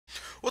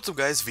What's up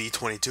guys,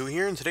 V22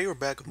 here, and today we're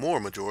back with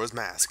more Majora's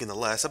Mask. In the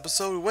last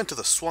episode, we went to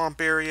the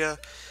swamp area,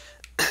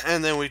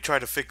 and then we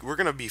tried to we're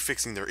gonna be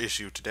fixing their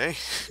issue today.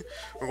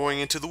 We're going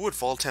into the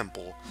Woodfall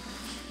Temple.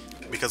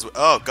 Because,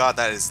 oh god,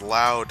 that is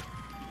loud.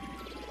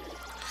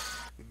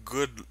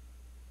 Good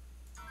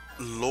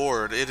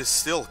lord, it is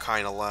still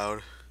kinda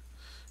loud.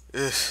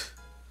 Ugh.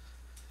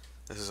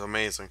 This is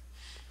amazing.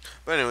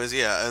 But anyways,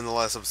 yeah, in the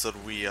last episode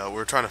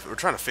we're trying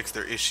to fix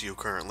their issue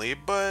currently,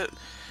 but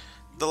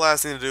the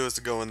last thing to do is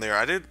to go in there.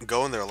 I didn't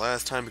go in there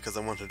last time because I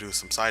wanted to do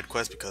some side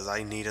quests because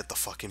I needed the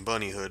fucking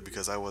bunny hood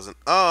because I wasn't...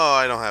 Oh,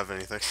 I don't have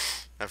anything.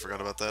 I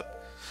forgot about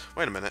that.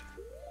 Wait a minute.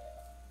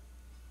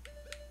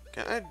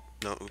 Can I...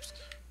 No, oops.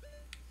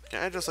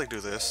 Can I just, like,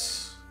 do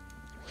this?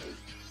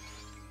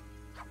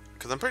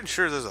 Because I'm pretty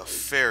sure there's a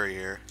fairy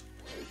here.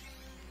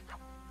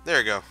 There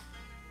you go.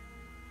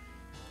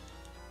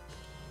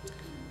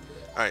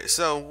 Alright,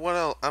 so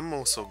what I'm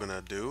also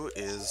gonna do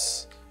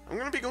is... I'm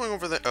gonna be going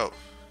over there...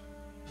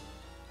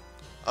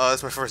 Oh,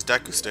 that's my first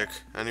Deku stick.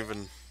 I didn't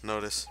even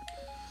notice.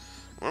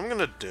 What I'm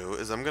gonna do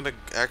is I'm gonna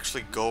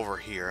actually go over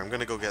here. I'm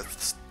gonna go get...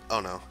 Oh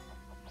no.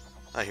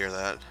 I hear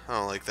that. I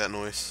don't like that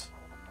noise.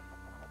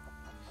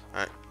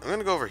 Alright, I'm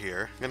gonna go over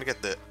here. I'm gonna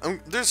get the...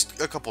 there's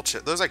a couple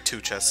there's like 2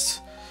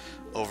 chests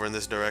over in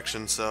this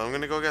direction, so I'm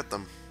gonna go get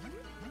them.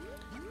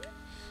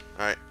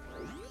 Alright.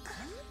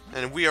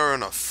 And we are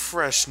on a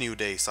fresh new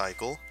day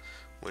cycle,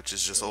 which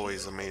is just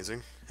always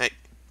amazing. Hey.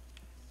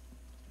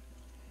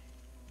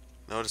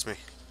 Notice me.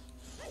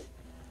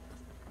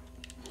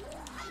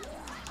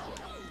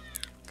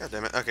 God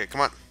damn it. Okay,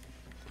 come on.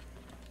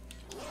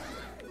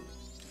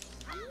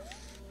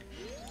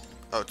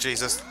 Oh,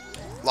 Jesus.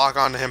 Lock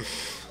onto him.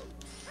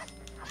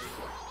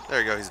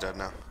 There you go, he's dead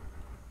now.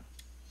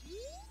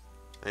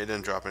 He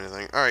didn't drop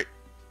anything. Alright.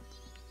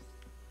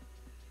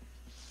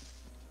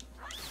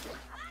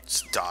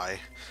 Just die.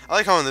 I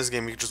like how in this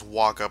game you can just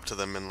walk up to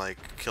them and,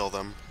 like, kill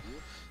them.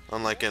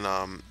 Unlike in,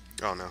 oh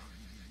no.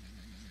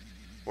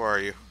 Where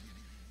are you?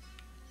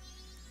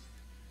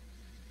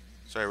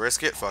 Should I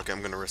risk it? Fuck it,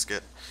 I'm gonna risk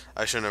it.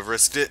 I shouldn't have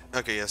risked it.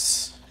 Okay,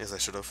 yes. Yes, I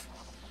should have.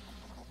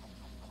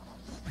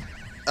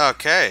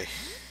 Okay.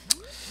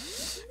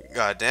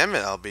 God damn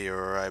it, I'll be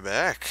right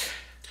back.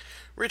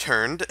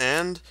 Returned,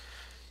 and...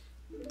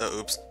 Oh,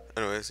 oops.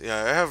 Anyways,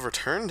 yeah, I have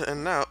returned,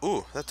 and now...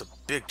 Ooh, that's a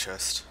big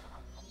chest.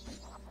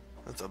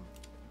 That's a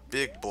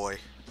big boy.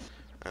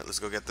 Alright, let's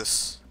go get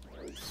this.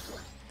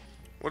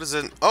 What is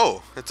it?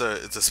 Oh, it's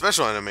a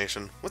special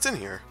animation. What's in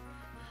here?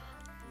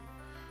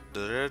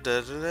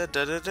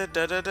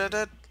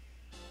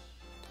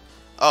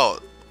 Oh,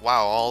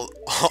 wow,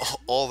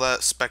 all that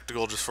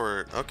spectacle just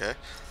for... Okay.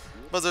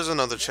 But there's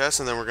another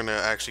chest, and then we're gonna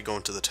actually go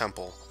into the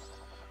temple.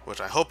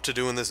 Which I hope to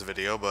do in this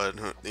video, but,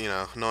 you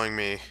know, knowing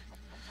me.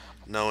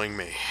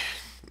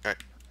 Alright.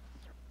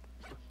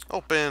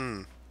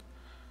 Open!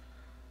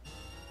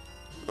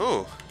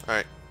 Ooh,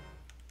 alright.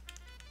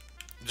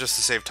 Just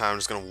to save time, I'm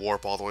just gonna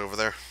warp all the way over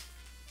there.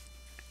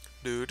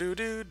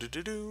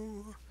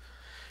 Do.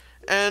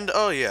 And,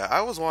 oh yeah,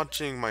 I was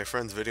watching my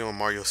friend's video on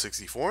Mario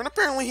 64, and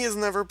apparently he has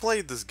never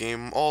played this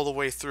game all the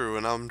way through,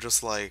 and I'm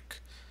just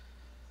like...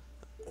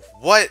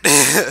 What?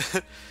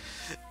 It's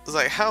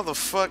like, how the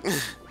fuck...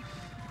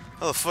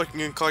 How the fuck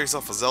you can call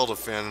yourself a Zelda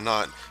fan and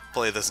not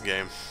play this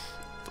game?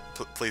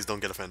 Please don't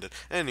get offended.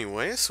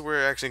 Anyways,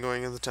 we're actually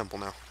going in the temple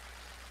now.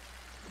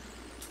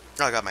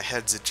 Oh, I got my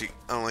head itchy.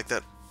 I don't like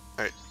that.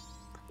 Alright.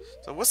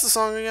 So, what's the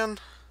song again?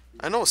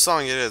 I know what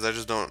song it is, I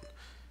just don't...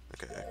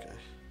 Okay.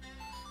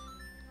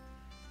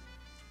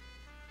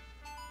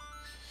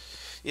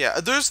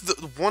 Yeah, there's the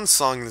one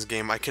song in this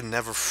game I can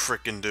never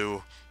frickin'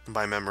 do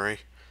by memory.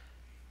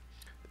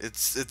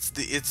 It's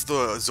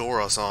the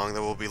Zora song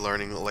that we'll be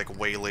learning like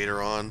way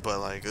later on, but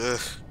like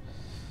ugh.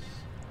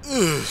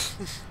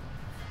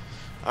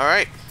 All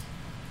right.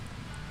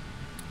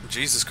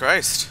 Jesus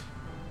Christ.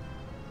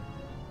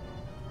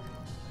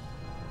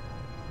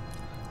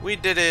 We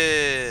did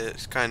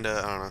it.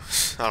 Kinda. I don't know.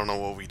 I don't know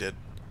what we did.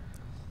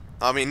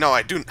 I mean, no,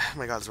 I do. Oh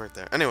my God, it's right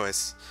there.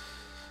 Anyways,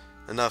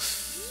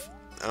 enough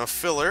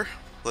filler.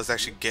 Let's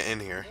actually get in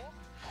here.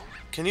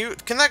 Can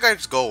that guy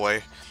just go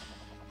away?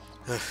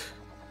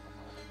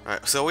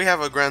 Alright, so we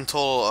have a grand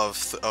total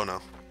of... oh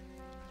no.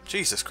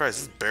 Jesus Christ,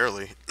 this is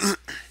barely.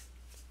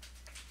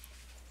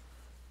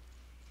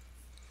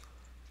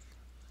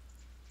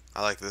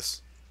 I like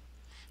this.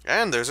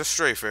 And there's a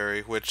stray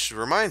fairy, which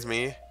reminds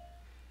me...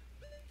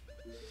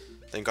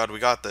 Thank God we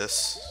got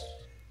this.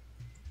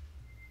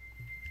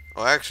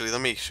 Oh, actually,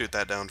 let me shoot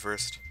that down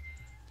first.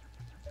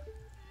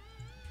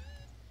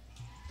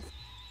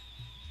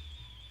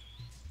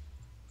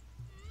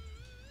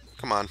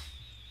 Come on.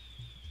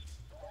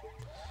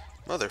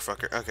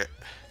 Motherfucker. Okay.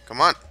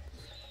 Come on.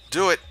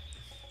 Do it.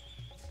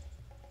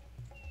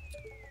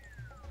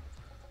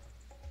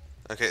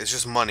 Okay, it's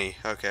just money.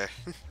 Okay.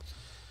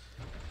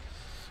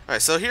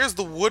 Alright, so here's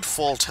the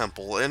Woodfall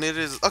Temple, and it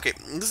is... Okay,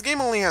 this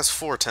game only has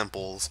 4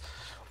 temples,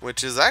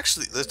 which is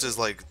actually... which is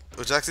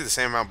actually the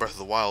same amount Breath of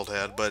the Wild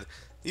had, but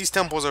these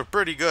temples are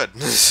pretty good,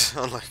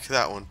 unlike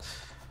that one.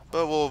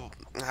 But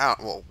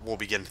we'll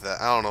be getting to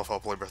that. I don't know if I'll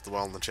play Breath of the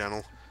Wild on the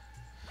channel.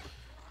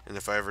 And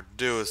if I ever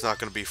do, it's not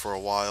going to be for a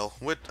while.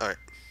 Alright.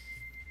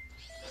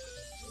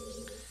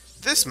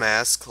 This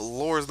mask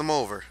lures them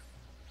over,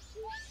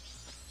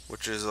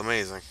 which is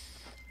amazing.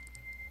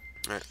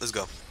 Alright, let's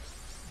go.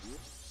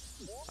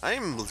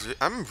 I'm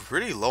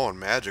pretty low on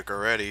magic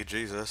already.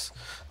 Jesus,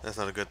 that's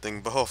not a good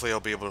thing. But hopefully I'll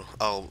be able to.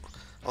 I'll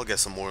get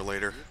some more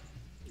later.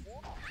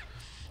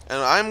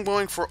 And I'm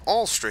going for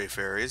all stray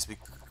fairies,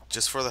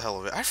 just for the hell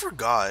of it. I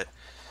forgot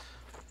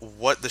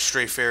what the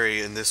stray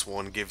fairy in this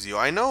one gives you.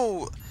 I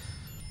know.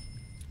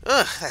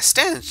 Ugh, that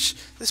stench.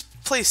 This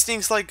place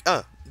stinks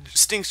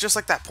just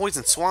like that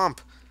poison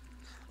swamp.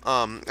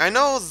 I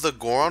know the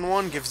Goron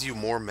one gives you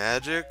more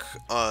magic.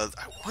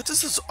 What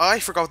does this? I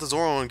forgot what the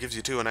Zoro one gives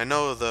you too, and I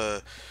know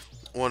the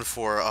one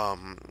for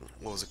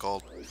what was it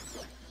called?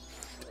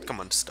 Come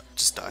on,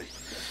 just die.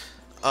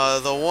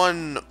 The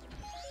one.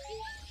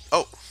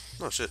 Oh,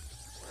 no shit.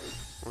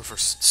 One for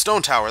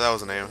Stone Tower. That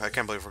was the name. I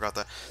can't believe I forgot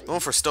that. The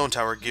one for Stone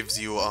Tower gives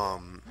you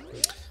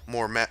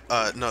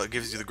no, it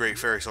gives you the Great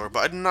Fairy Sword, but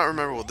I do not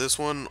remember what this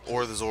one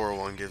or the Zoro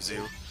one gives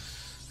you.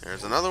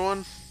 There's another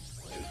one.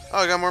 Oh,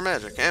 I got more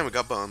magic, and we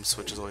got bums,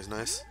 which is always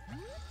nice.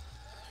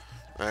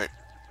 Alright.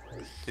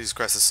 Jesus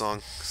Christ, this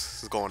song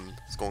is going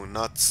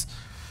nuts.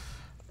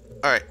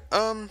 Alright,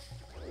 oh,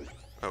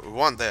 we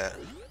want that.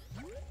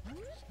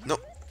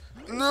 Nope.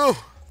 No!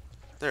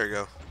 There you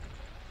go.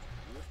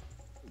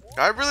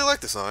 I really like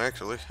this song,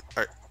 actually.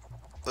 Alright,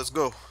 let's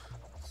go.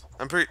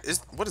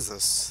 What is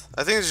this?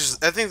 I think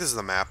this is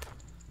the map.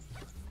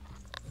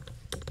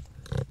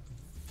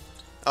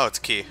 Oh, it's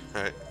a key.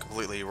 Alright,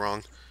 completely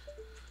wrong.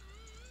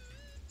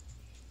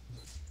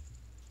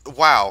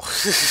 Wow.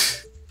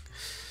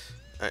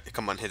 Alright,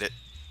 come on, hit it.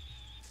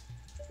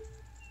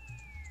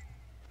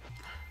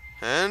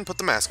 And put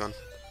the mask on.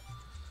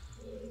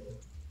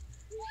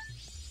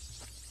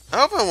 I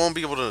hope I won't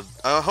be able to.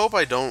 I hope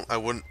I don't. I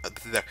wouldn't.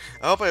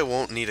 I hope I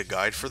won't need a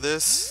guide for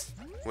this.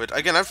 Which,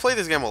 again, I've played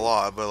this game a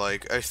lot, but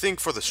like, I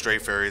think for the stray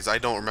fairies, I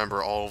don't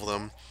remember all of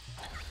them.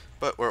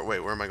 But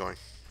wait, where am I going?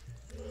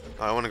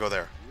 Oh, I want to go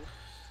there.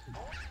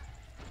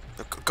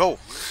 Go.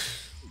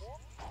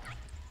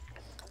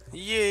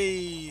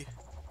 Yay!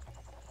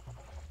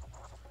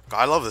 God,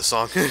 I love this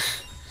song.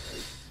 It's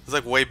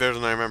like way better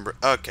than I remember.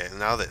 Okay,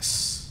 now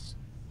this.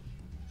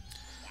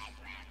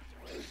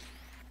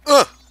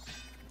 Ugh!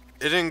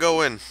 It didn't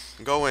go in.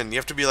 Go in. You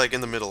have to be like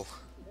in the middle.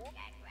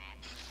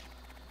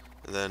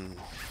 And then...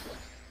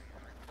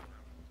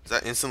 Does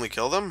that instantly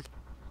kill them?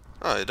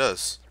 Oh, it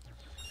does.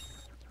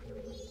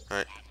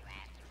 Alright.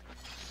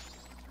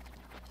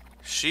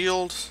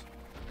 Shield.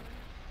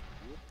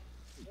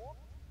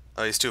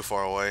 Oh, he's too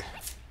far away.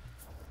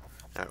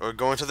 Alright, we're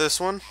going to this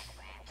one.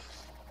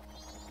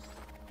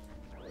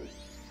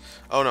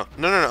 Oh, no.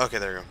 No. Okay,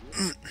 there you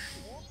go.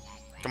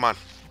 Come on.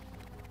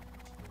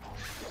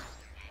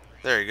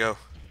 There you go.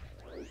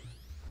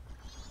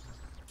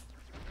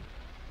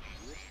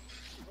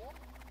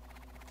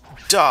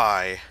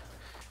 Die.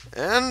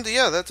 And,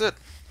 yeah, that's it.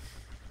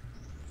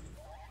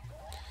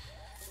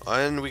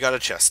 And we got a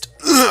chest.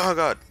 Oh,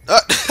 God.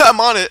 I'm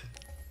on it.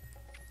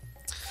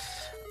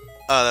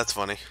 That's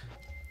funny.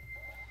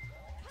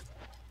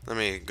 Let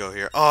me go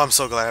here. Oh, I'm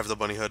so glad I have the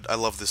bunny hood. I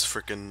love this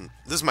freaking...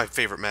 This is my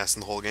favorite mask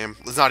in the whole game.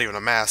 It's not even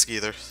a mask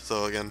either.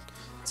 So, again,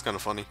 it's kind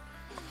of funny.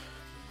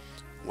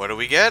 What do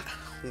we get?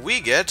 We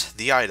get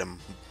the item.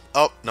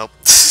 Oh, nope.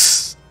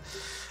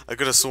 I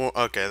could have sworn...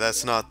 Okay,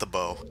 that's not the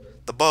bow.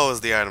 The bow is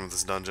the item of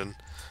this dungeon.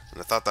 And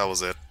I thought that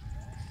was it.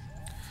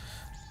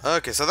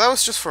 Okay, so that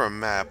was just for a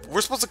map. We're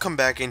supposed to come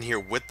back in here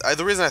with...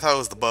 the reason I thought it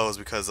was the bow is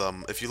because,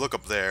 if you look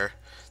up there,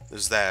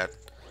 there's that.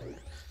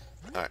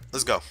 Alright,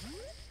 let's go.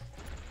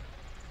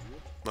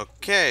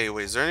 Okay,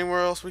 wait, is there anywhere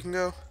else we can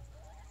go?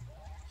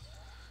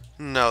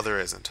 No,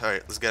 there isn't.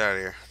 Alright, let's get out of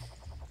here.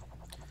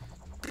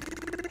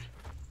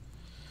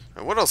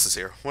 Right, what else is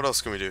here? What else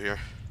can we do here?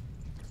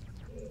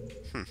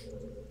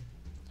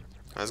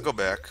 Let's go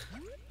back.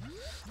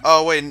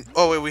 Oh wait,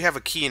 we have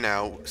a key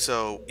now,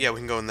 so yeah, we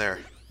can go in there.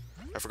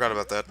 I forgot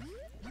about that.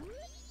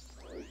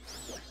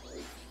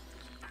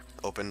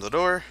 Open the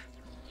door.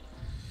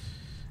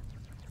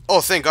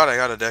 Oh, thank God I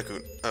got a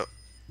Deku. Oh,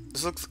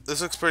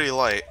 this looks pretty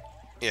light.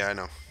 Yeah, I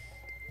know.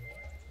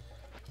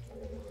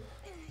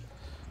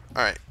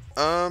 All right.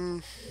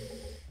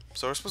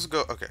 So we're supposed to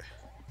go. Okay.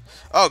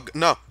 Oh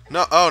no.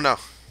 Oh no.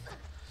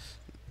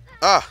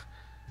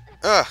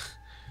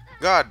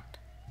 God.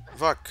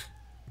 Fuck.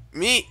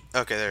 Me.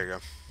 Okay, there you go.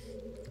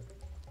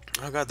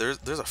 Oh God, there's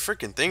a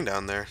freaking thing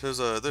down there. There's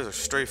a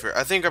stray fairy.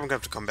 I think I'm gonna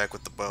have to come back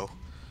with the bow.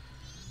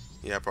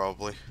 Yeah,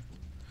 probably.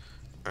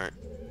 All right.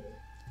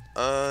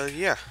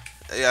 Yeah.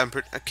 Yeah,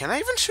 can I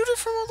even shoot it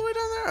from all the way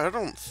down there? I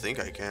don't think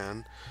I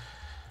can.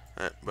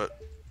 All right, but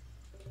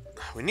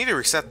we need to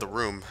reset the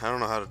room. I don't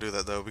know how to do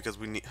that though because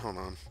we need. Hold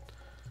on.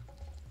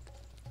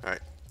 All right,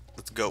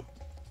 let's go.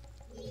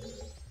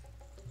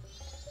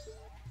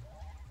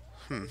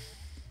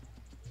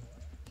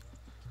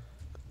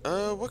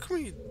 What can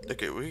we...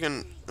 Okay, we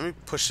can... Let me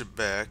push it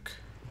back.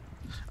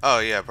 Oh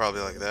yeah,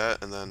 probably like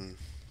that, and then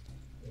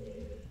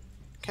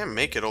can't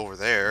make it over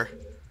there.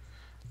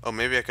 Oh,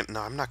 maybe I can.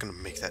 No, I'm not gonna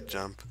make that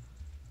jump.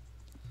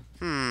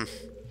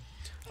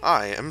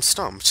 I am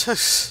stumped.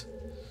 Because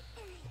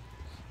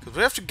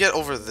we have to get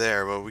over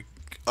there, but we.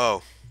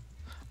 Oh.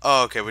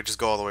 Oh, okay, we just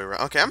go all the way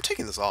around. Okay, I'm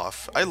taking this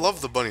off. I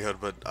love the bunny hood,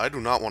 but I do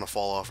not want to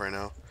fall off right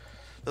now.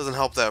 Doesn't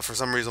help that for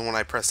some reason when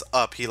I press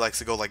up, he likes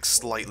to go like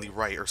slightly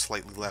right or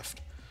slightly left.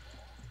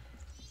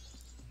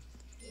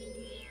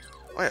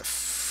 Oh yeah,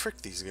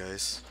 frick these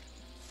guys.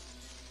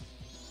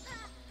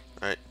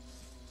 Alright.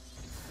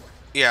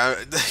 Yeah,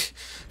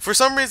 for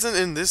some reason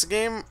in this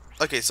game...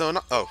 Okay, so... In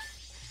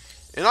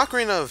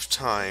Ocarina of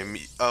Time,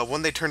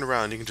 when they turn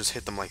around, you can just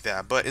hit them like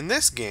that. But in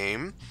this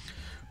game,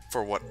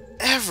 for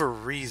whatever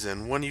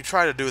reason, when you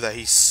try to do that,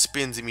 he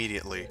spins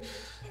immediately.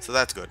 So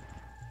that's good.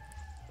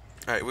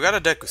 Alright, we got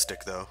a Deku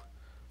Stick, though.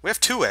 We have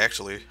 2,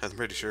 actually, I'm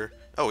pretty sure.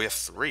 Oh, we have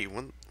 3.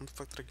 When the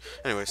fuck did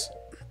I... Anyways.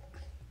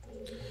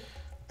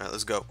 Alright,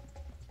 let's go.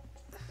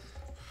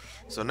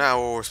 So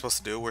now what we're supposed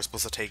to do, we're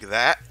supposed to take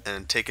that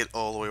and take it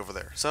all the way over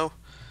there. So,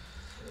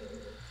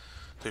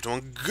 3, 2,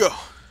 1, go!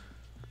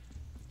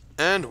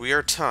 And we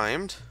are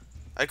timed.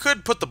 I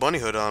could put the bunny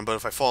hood on, but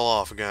if I fall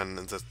off again,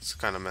 that's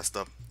kind of messed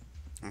up.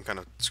 I'm kind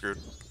of screwed.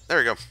 There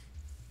we go.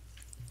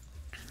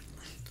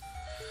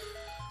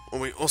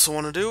 What we also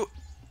want to do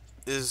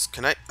is...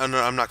 Can I... Oh, no,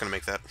 I'm not going to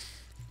make that.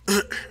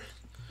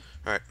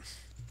 Alright.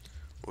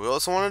 What we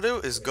also want to do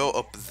is go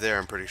up there,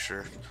 I'm pretty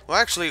sure. Well,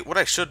 actually, what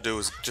I should do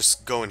is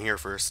just go in here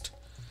first.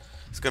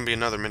 It's going to be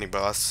another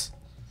mini-boss.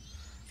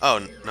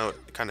 Oh, no,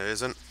 it kind of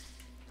isn't.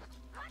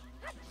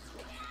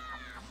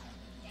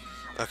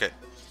 Okay.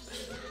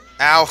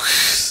 Ow!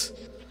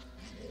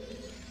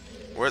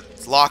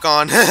 Where's lock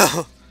on?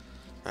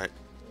 Alright.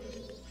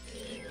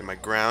 Get my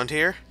ground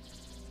here.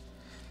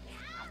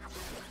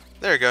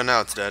 There we go,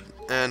 now it's dead.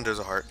 And there's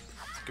a heart.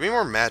 Give me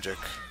more magic.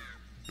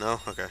 No?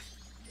 Okay.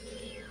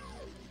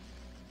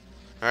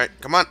 Alright,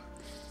 come on.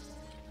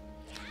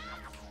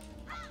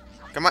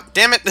 Come on.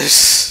 Damn it!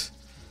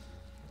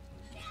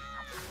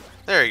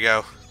 There you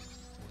go.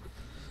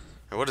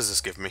 Right, what does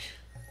this give me?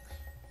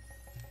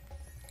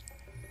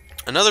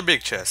 Another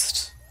big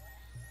chest.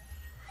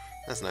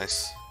 That's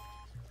nice.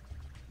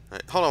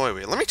 Right, hold on,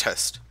 wait. Let me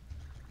test.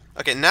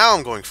 Okay, now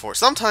I'm going for it.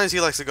 Sometimes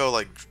he likes to go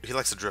like he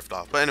likes to drift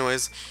off. But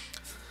anyways,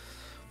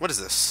 what is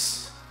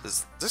this?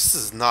 This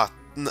is not.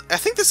 I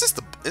think this is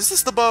the. Is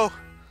this the bow?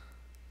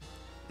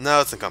 No,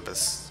 it's the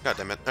compass. God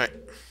damn it! All right,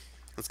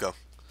 let's go.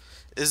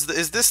 Is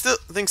this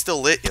thing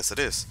still lit? Yes, it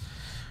is.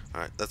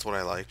 All right, that's what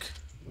I like.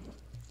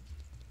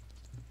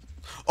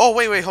 Oh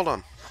wait, hold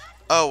on.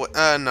 Oh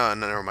no,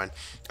 never mind.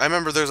 I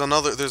remember there's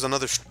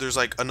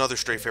like another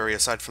strafe area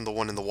aside from the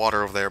one in the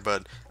water over there,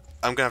 but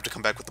I'm gonna have to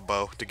come back with the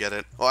bow to get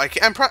it. Well,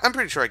 I'm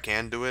pretty sure I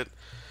can do it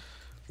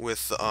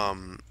with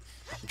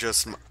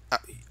just my,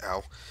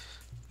 ow.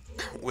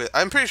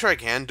 I'm pretty sure I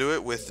can do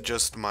it with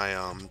just my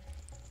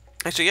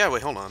Actually, yeah.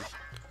 Wait, hold on.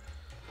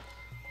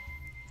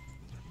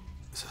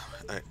 So,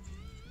 alright.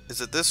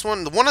 Is it this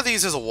one? One of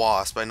these is a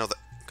wasp. I know that.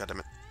 God damn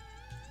it.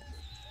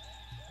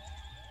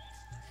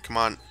 Come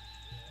on.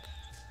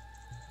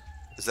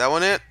 Is that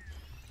one it?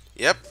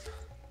 Yep.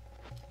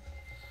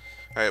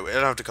 Alright, I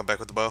don't have to come back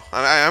with the bow.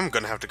 I'm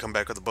gonna have to come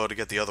back with the bow to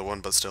get the other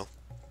one, but still.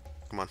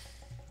 Come on.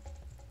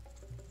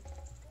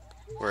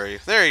 Where are you?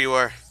 There you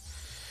are.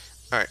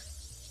 Alright.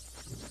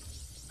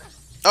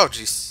 Oh,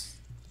 jeez.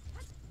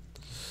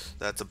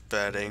 That's a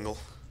bad angle.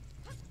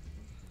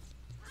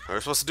 What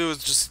we're supposed to do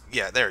is just...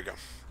 Yeah, there we go.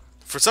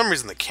 For some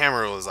reason, the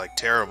camera was, like,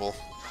 terrible.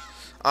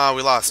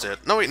 We lost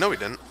it. No, we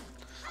didn't.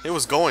 It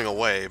was going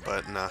away,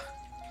 but nah.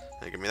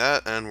 Hey, give me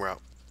that, and we're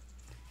out.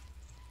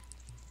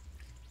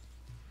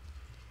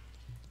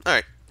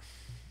 Alright.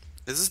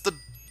 Is this the...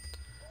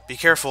 Be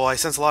careful, I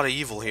sense a lot of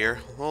evil here.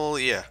 Well,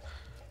 yeah.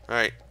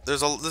 Alright,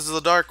 this is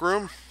a dark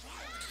room.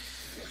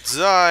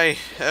 Die,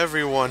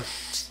 everyone.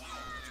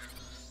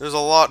 There's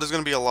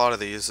gonna be a lot of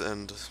these,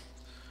 and...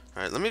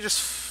 Alright, let me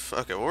just...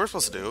 Okay, what we're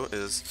supposed to do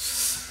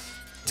is...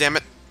 Damn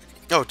it.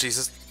 Oh,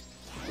 Jesus.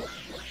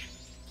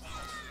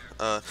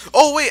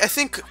 Oh wait, I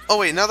think... Oh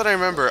wait, now that I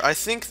remember, I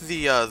think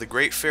the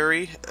Great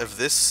Fairy of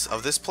this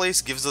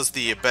place gives us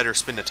the better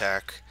spin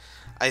attack.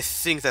 I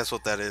think that's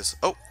what that is.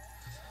 Oh!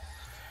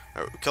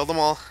 Alright, we killed them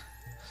all.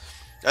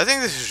 I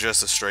think this is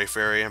just a stray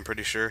fairy, I'm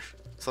pretty sure.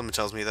 Something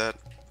tells me that.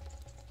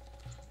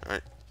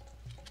 Alright.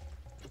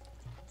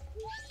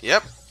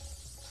 Yep.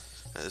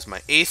 That is my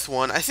 8th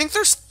one. I think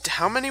there's...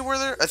 How many were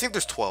there? I think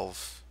there's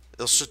 12.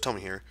 It'll should tell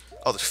me here.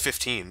 Oh, there's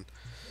 15.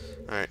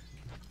 Alright.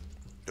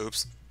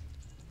 Oops.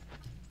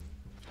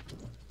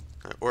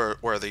 Alright,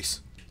 where are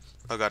these?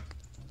 Oh god.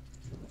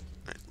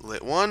 Alright,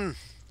 lit 1.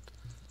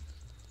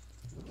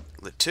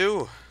 Lit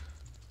 2.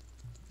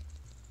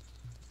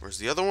 Where's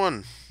the other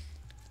one?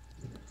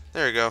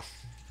 There you go.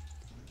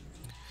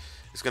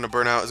 It's gonna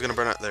burn out. It's gonna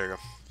burn out. There you go.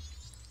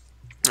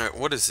 Alright,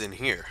 what is in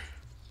here?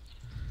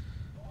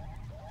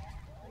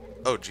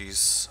 Oh,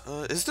 jeez.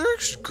 Is there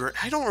a...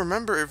 I don't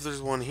remember if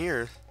there's one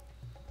here.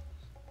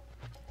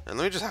 And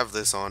let me just have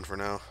this on for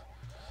now.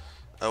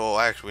 Oh, well,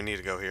 actually, we need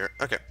to go here.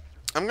 Okay.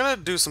 I'm gonna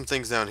do some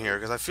things down here,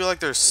 because I feel like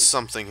there's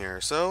something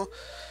here. So,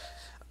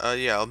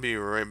 yeah, I'll be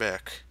right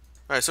back.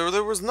 Alright, so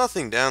there was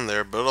nothing down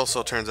there, but it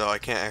also turns out I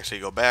can't actually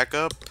go back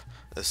up.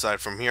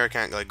 Aside from here, I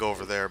can't, like, go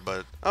over there,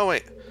 but... Oh,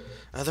 wait.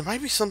 There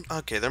might be some...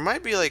 Okay, there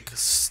might be, like,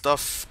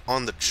 stuff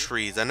on the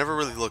trees. I never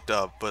really looked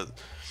up, but...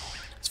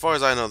 As far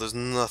as I know, there's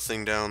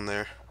nothing down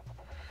there.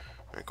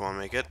 Alright, come on,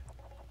 make it.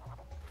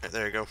 Alright,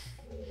 there you go.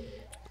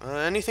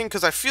 Anything?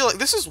 Because I feel like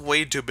this is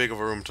way too big of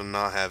a room to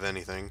not have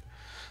anything.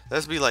 There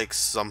has to be, like,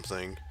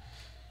 something.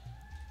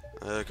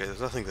 Okay,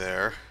 there's nothing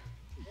there.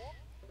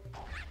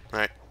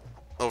 Alright,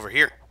 over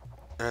here.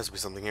 There has to be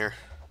something here.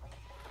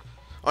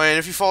 Oh, and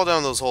if you fall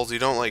down those holes, you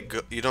don't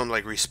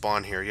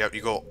respawn here.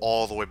 You go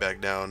all the way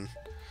back down.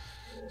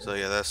 So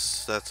yeah,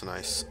 that's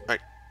nice. Alright.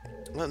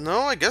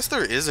 No, I guess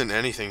there isn't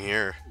anything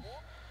here.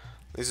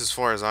 At least as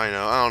far as I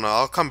know. I don't know.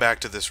 I'll come back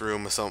to this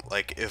room with some,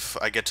 like, if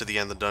I get to the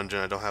end of the dungeon,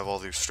 I don't have all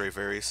these stray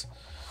fairies.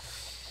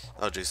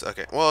 Oh jeez.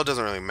 Okay. Well, it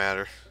doesn't really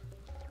matter.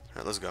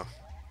 Alright, let's go.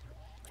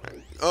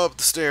 Alright. Up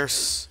the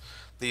stairs.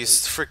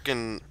 These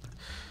freaking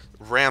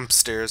ramp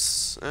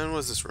stairs. And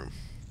what's this room?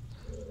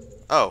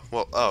 Oh,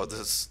 well, oh,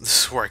 this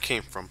is where I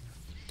came from.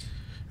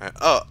 Right.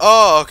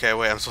 Oh, okay,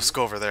 wait, I'm supposed to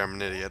go over there, I'm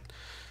an idiot.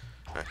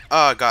 Right.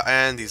 Oh, God,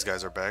 and these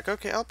guys are back.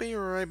 Okay, I'll be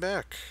right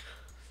back.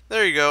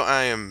 There you go,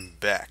 I am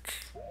back.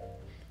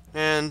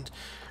 And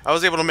I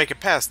was able to make it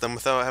past them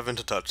without having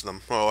to touch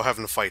them. Well,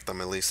 having to fight them,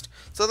 at least.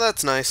 So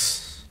that's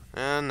nice.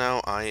 And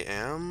now I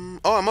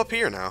am... Oh, I'm up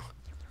here now.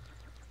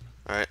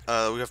 Alright,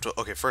 we have to...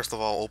 Okay, first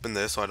of all, open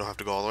this so I don't have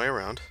to go all the way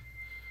around.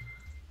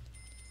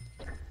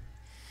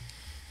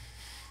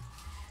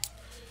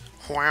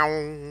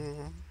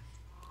 Wow.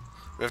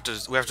 We have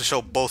to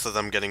show both of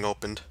them getting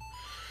opened.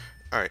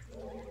 Alright.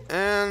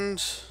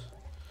 And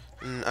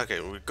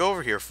okay, we go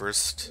over here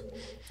first.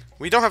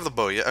 We don't have the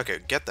bow yet. Okay,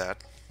 get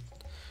that.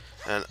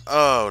 And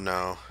oh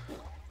no.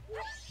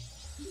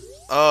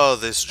 Oh,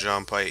 this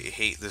jump. I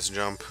hate this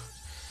jump.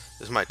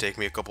 This might take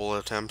me a couple of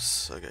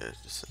attempts. Okay,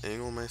 just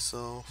angle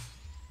myself.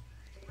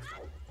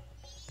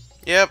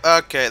 Yep,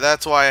 okay,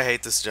 that's why I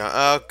hate this jump.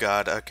 Oh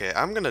god, okay.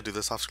 I'm gonna do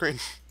this off screen.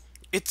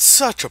 It's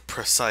such a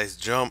precise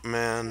jump,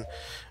 man.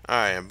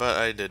 Alright, but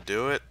I did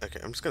do it. Okay,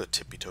 I'm just gonna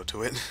tippy-toe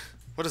to it.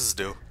 What does this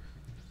do?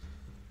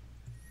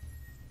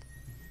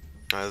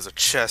 There's a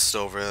chest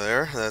over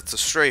there. That's a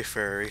stray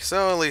fairy.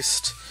 So at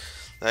least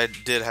I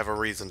did have a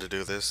reason to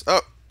do this.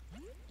 Oh!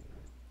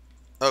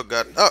 Oh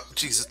god. Oh,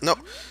 Jesus. No.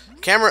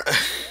 Camera.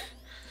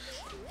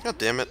 God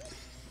damn it.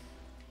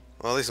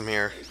 Well, at least I'm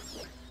here.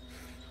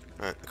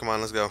 Alright, come on,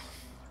 let's go.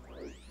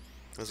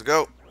 Let's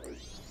go.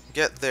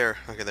 Get there.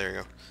 Okay, there you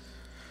go.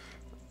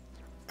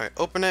 Alright,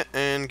 open it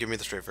and give me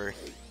the stray fairy.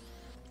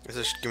 Give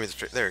me the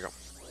stray. There you go.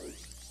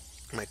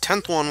 My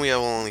 10th one, we have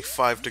only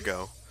 5 to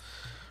go.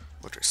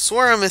 Which I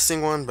swear I'm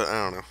missing one, but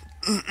I don't know.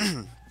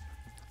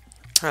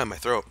 Ah, my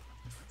throat.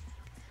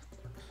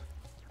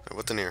 Right,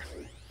 what's in here?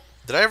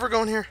 Did I ever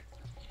go in here?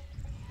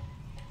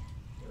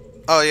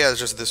 Oh yeah, it's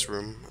just this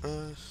room.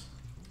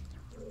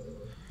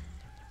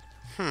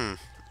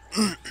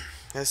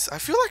 Yes, I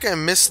feel like I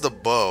missed the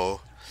bow.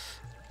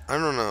 I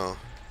don't know.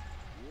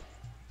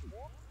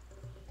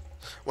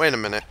 Wait a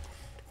minute.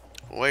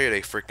 Wait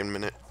a freaking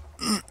minute.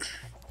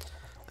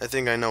 I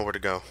think I know where to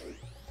go.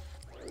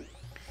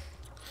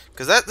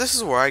 Because this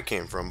is where I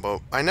came from,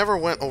 but I never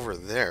went over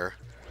there.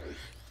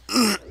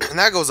 And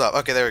that goes up.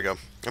 Okay, there we go.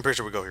 I'm pretty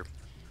sure we go here.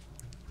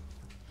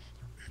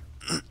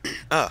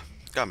 Ah,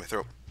 got my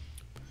throat.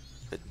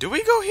 Do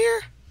we go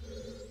here?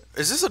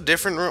 Is this a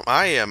different room?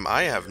 I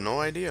have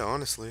no idea,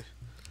 honestly.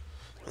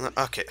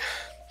 Okay.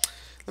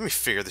 Let me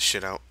figure this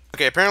shit out.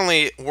 Okay,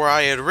 apparently where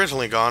I had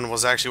originally gone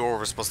was actually where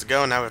we're supposed to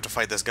go. Now we have to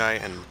fight this guy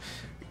and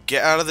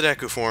get out of the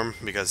Deku form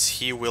because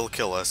he will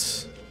kill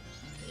us.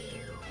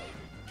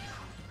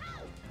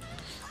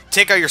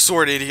 Take out your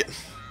sword, idiot.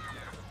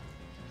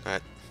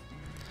 Alright.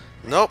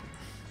 Nope.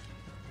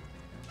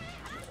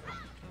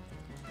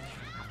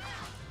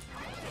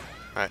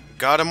 Alright,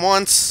 got him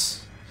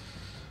once.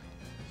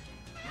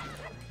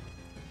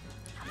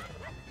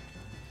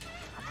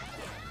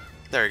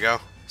 There you go.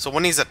 So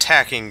when he's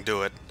attacking,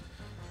 do it.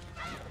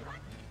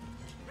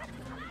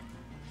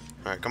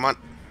 Alright, come on.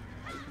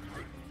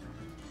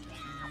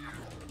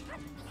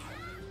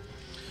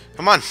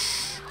 Come on.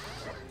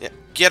 Yeah,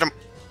 get him.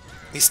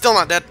 He's still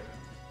not dead.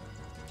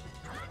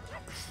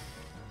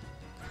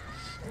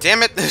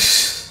 Damn it.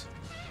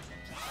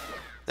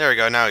 There we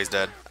go, now he's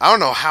dead. I don't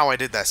know how I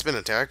did that spin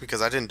attack,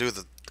 because I didn't do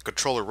the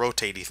controller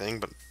rotatey thing,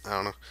 but I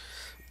don't know.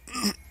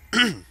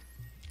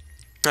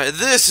 Alright,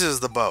 this is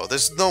the bow.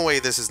 There's no way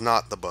this is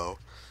not the bow.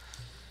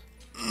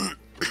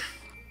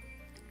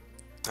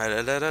 I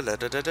don't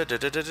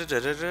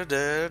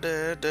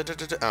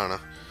know.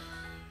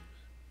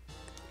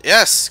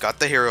 Yes! Got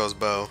the hero's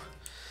bow.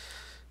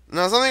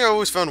 Now, something I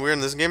always found weird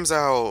in this game is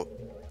how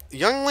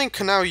young Link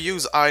can now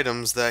use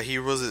items that he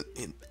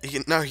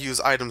can now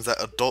use items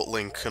that adult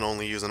Link can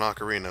only use in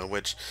Ocarina,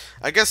 which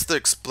I guess the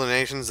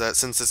explanation is that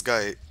since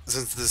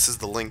this is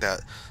the Link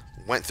that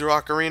went through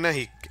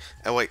Ocarina,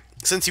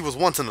 since he was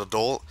once an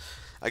adult,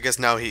 I guess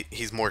now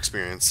he's more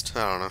experienced.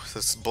 I don't know.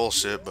 That's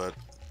bullshit, but...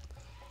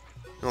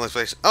 Only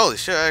place. Holy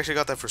shit, I actually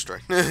got that first try.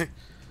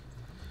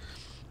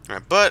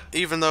 Alright, but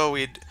even though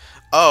we'd...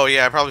 Oh,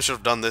 yeah, I probably should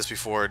have done this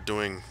before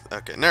doing...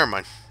 Okay, never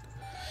mind.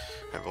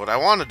 Right, but what I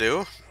want to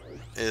do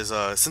is,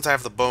 since I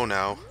have the bow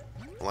now...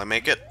 Will I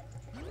make it?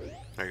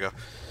 There you go.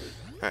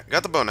 Alright,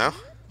 got the bow now.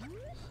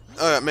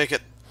 Make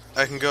it...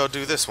 I can go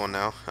do this one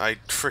now. I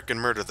frickin'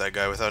 murdered that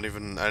guy without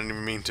even... I didn't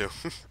even mean to.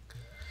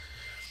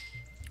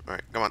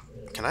 Alright, come on.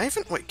 Can I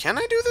even... Wait, can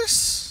I do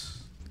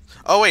this?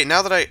 Oh, wait,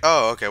 now that I...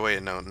 Oh, okay,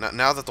 wait, no.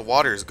 Now that the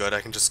water is good, I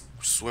can just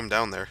swim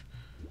down there.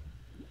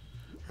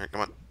 Alright,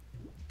 come on.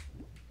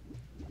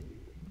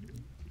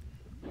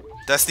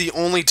 That's the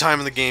only time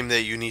in the game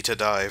that you need to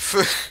dive.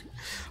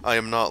 I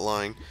am not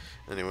lying.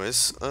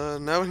 Anyways,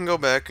 now we can go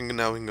back, and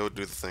now we can go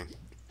do the thing.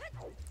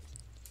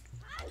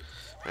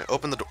 Alright,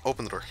 open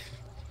the door.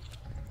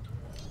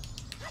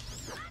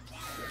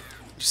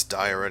 Just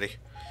die already.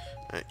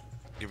 Alright,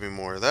 give me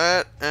more of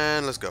that,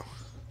 and let's go.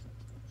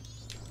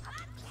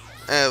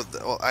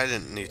 Well, I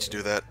didn't need to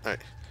do that.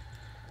 Alright.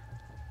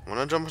 I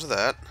want to jump into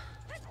that.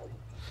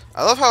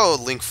 I love how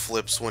Link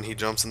flips when he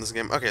jumps in this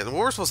game. Okay, then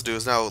what we're supposed to do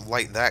is now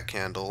light that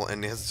candle,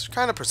 and it's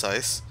kind of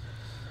precise.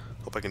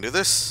 Hope I can do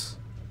this.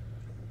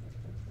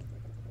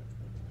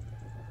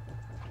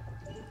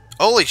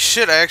 Holy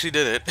shit, I actually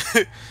did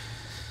it.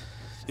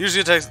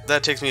 Usually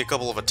that takes me a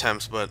couple of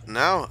attempts, but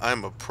now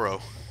I'm a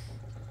pro.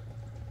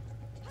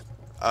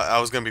 I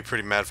was going to be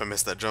pretty mad if I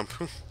missed that jump.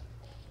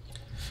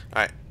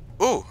 Alright.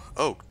 Ooh!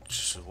 Oh,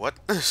 what?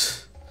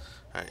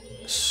 Alright.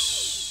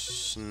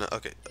 No,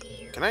 okay.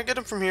 Can I get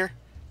him from here?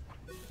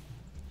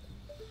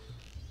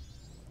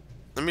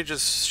 Let me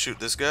just shoot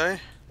this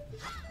guy.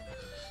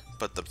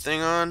 Put the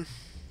thing on.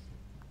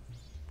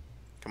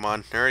 Come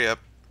on, hurry up.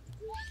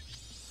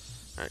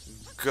 Alright,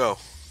 go.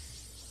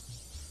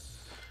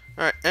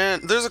 Alright,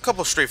 and there's a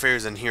couple straight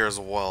fairies in here as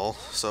well,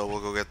 so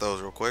we'll go get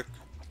those real quick.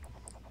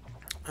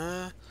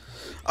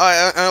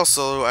 I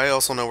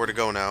also know where to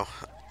go now.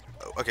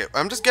 Okay,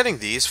 I'm just getting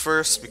these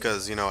first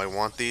because, you know, I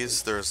want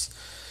these.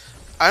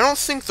 I don't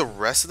think the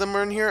rest of them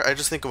are in here. I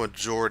just think a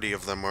majority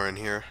of them are in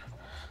here.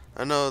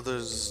 I know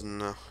there's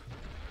no...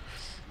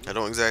 I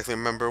don't exactly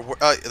remember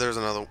where... there's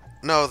another...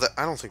 No,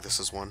 I don't think this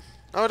is one.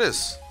 Oh, it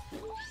is.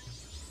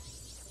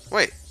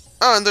 Wait.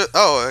 Oh, and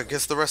I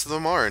guess the rest of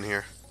them are in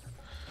here.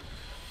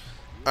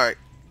 Alright.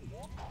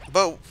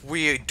 But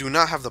we do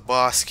not have the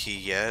boss key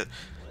yet.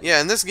 Yeah,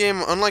 in this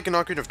game, unlike in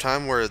Ocarina of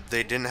Time where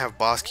they didn't have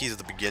boss keys at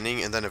the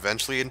beginning and then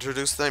eventually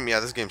introduced them, yeah,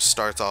 this game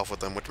starts off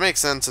with them, which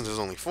makes sense since there's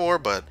only 4,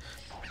 but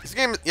this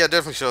game, yeah,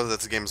 definitely shows that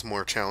this game is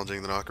more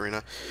challenging than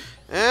Ocarina.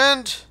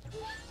 And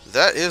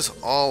that is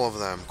all of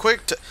them.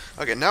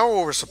 Okay, now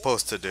what we're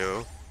supposed to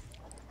do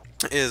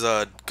is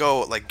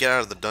go, like, get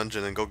out of the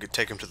dungeon and go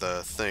take him to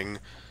the thing.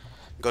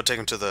 Go take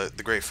him to the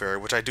Great Fairy,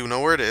 which I do know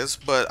where it is,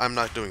 but I'm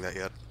not doing that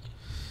yet.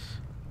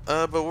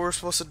 But what we're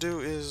supposed to do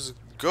is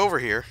go over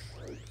here.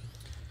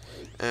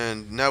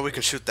 And now we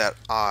can shoot that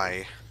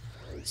eye.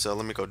 So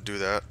let me go do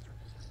that.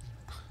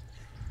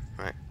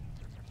 Alright.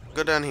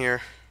 Go down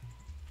here.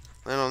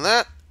 Land on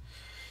that.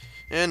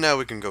 And now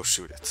we can go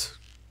shoot it.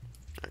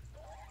 Right.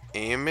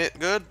 Aim it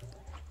good.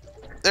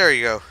 There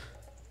you go.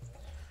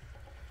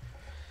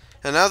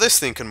 And now this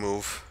thing can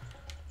move.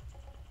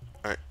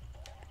 Alright.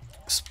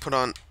 Just put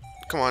on...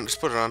 Come on, just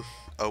put it on.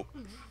 Oh.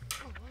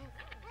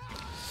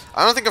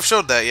 I don't think I've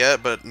showed that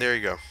yet, but there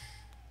you go.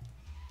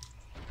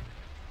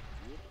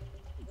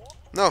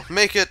 No,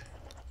 make it.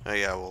 Oh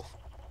yeah, well.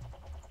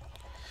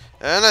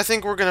 And I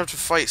think we're gonna have to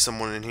fight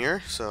someone in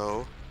here,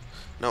 so...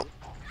 No.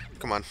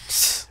 Come on.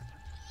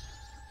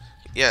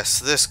 Yes,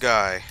 this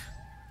guy.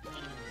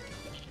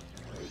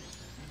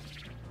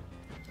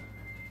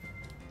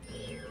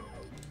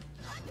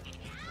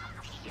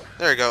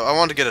 There you go. I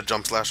wanted to get a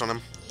jump slash on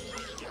him.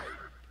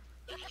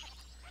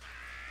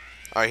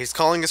 Alright, he's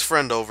calling his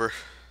friend over.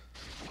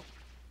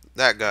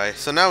 That guy.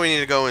 So now we need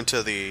to go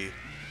into the...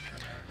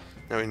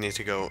 Now we need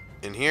to go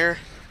in here.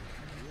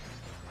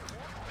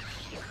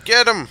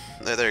 Get him!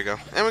 There you go.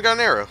 And we got an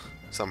arrow.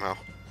 Somehow.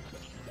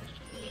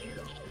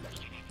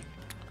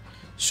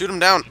 Shoot him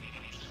down.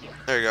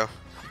 There you go.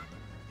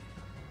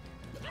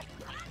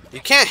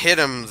 You can't hit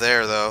him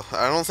there, though.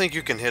 I don't think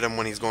you can hit him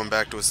when he's going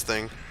back to his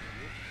thing.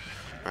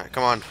 Alright,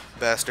 come on,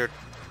 bastard.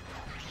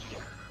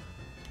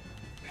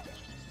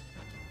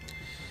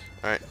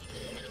 Alright.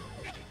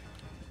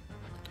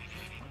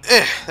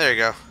 There you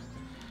go.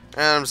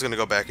 And I'm just gonna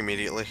go back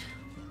immediately.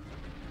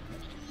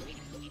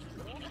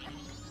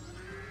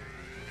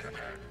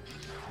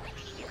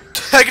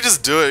 I could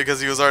just do it because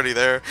he was already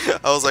there.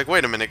 I was like,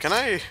 wait a minute, can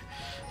I...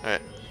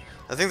 Alright.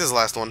 I think this is the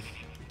last one.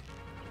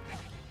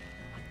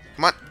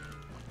 Come on.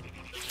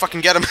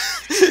 Fucking get him.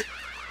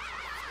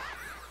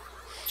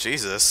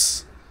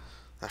 Jesus.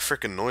 That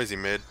freaking noise he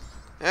made.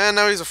 And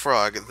now he's a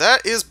frog.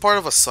 That is part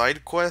of a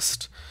side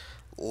quest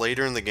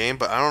later in the game,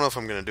 but I don't know if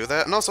I'm going to do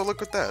that. And also,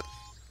 look at that.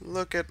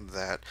 Look at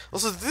that.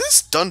 Also, did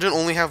this dungeon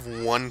only have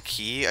one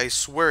key? I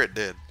swear it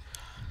did.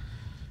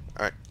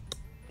 Alright.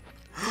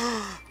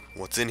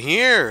 What's in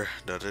here?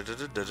 I don't know.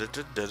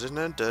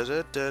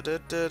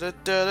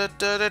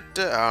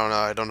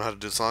 I don't know how to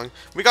do the song.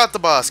 We got the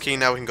boss key.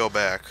 Now we can go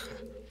back.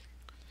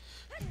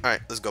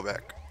 Alright, let's go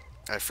back.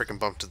 I freaking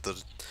bumped into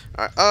the...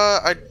 Alright,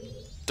 I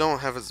don't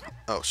have as...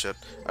 Oh, shit.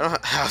 I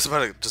don't I was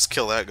about to just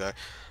kill that guy.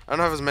 I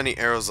don't have as many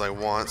arrows as I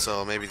want,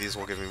 so maybe these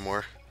will give me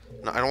more.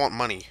 No, I don't want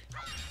money.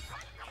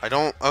 I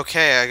don't...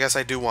 Okay, I guess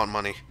I do want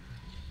money.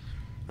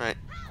 Alright.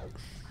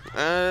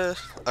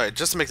 Alright,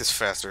 just to make this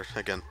faster,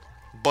 again.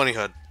 Bunny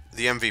Hood,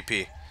 the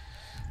MVP.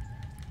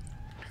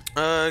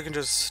 I can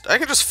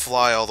just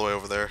fly all the way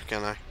over there,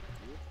 can't I?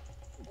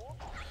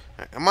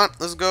 Alright, come on,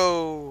 let's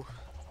go.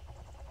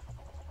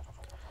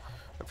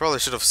 I probably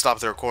should have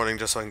stopped the recording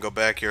just so I can go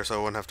back here so I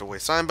wouldn't have to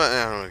waste time, but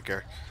I don't really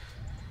care.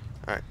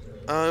 Alright,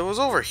 it was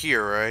over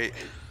here, right?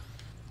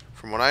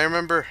 From what I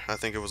remember, I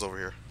think it was over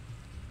here.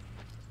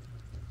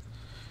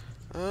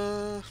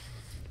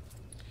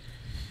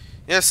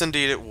 Yes,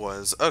 indeed it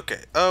was.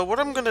 Okay, what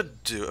I'm gonna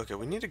do... Okay,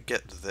 we need to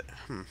get the...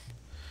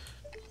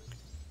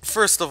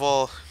 First of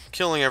all,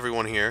 killing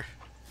everyone here.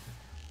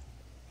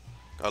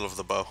 Out of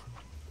the bow.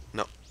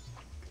 No.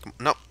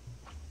 No.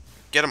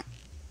 Get him.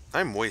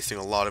 I'm wasting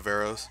a lot of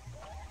arrows.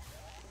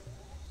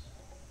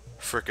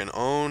 Frickin'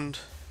 owned.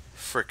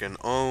 Frickin'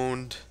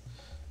 owned.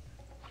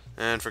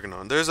 And frickin'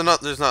 owned. There's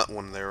not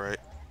one there, right?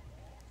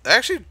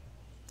 Actually,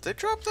 did they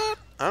drop that?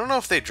 I don't know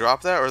if they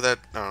dropped that or that...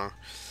 I don't know.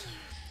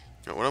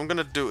 No, what I'm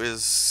gonna do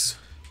is...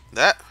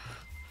 That?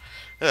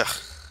 Ugh.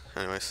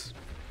 Anyways.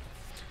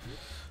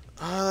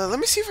 Let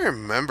me see if I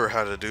remember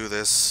how to do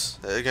this.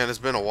 Again, it's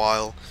been a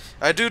while.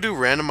 I do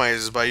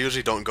randomizers, but I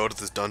usually don't go to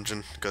this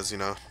dungeon, because, you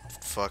know,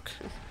 fuck.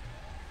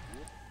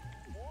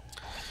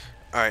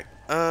 Alright,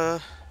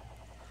 I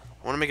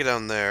want to make it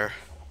down there.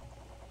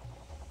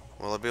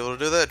 Will I be able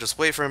to do that? Just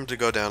wait for him to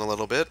go down a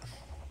little bit.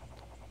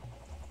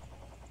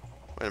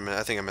 Wait a minute,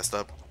 I think I messed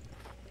up.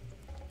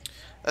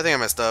 I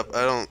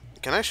don't...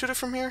 Can I shoot it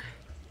from here?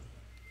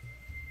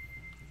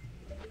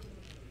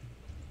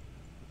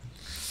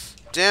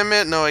 Damn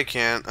it, no I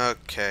can't.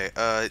 Okay,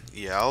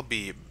 yeah, I'll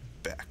be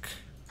back.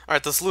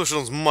 Alright, the solution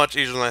was much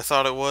easier than I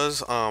thought it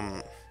was.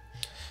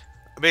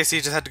 Basically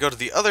you just had to go to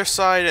the other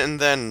side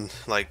and then,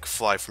 like,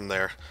 fly from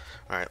there.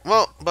 Alright,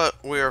 well,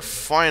 but we are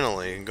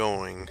finally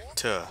going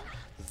to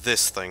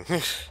this thing.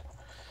 This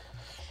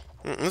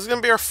is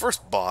gonna be our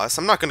first boss.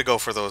 I'm not gonna go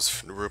for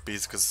those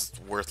rupees because it's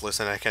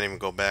worthless and I can't even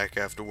go back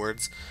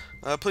afterwards.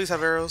 Please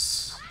have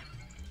arrows.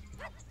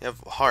 You have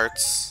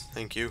hearts.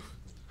 Thank you.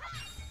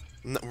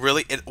 No,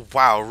 really?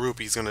 Wow,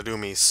 rupee's gonna do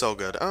me so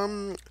good.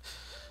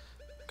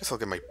 Guess I'll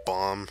get my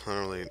bomb. I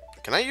don't really...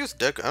 Can I use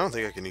deck? I don't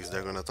think I can use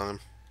deck on that time.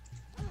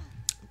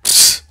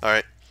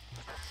 Alright.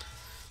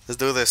 Let's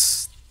do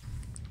this.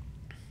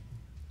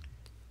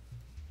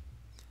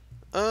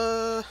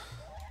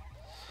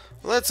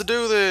 Let's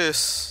do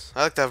this.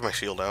 I like to have my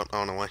shield out. I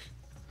don't know why.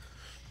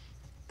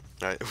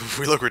 Alright,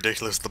 we look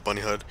ridiculous with the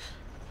bunny hood.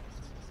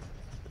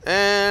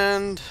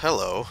 And...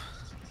 Hello.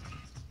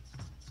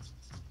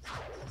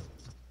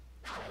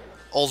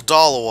 Old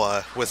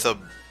Dalawa with a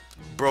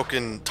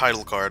broken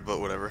title card, but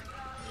whatever.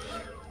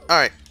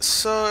 Alright,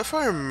 so if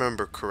I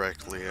remember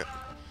correctly,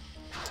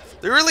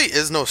 there really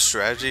is no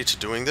strategy to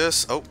doing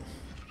this. Oh.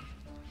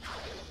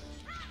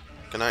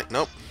 Can I?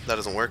 Nope, that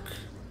doesn't work.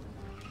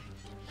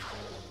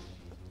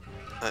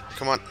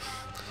 Come on.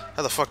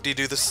 How the fuck do you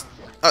do this?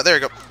 Oh, there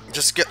you go.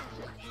 Just get...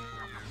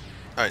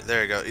 Alright,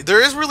 there you go. There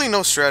is really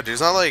no strategy.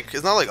 It's not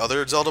like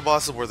other Zelda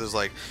bosses where there's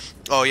like,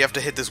 oh, you have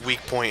to hit this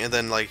weak point and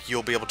then like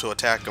you'll be able to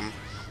attack them.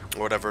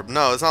 Or whatever.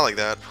 No, it's not like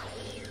that.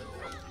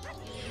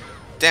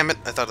 Damn it,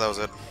 I thought that was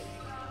it.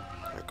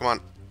 Right, come on.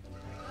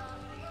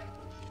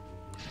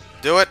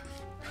 Do it!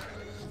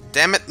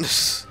 Damn it!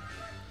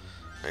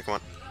 Alright, come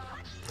on.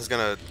 He's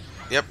gonna...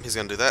 Yep, he's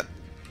gonna do that.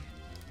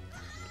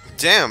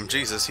 Damn,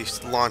 Jesus, he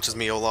launches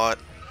me a lot.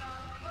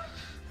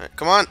 Alright,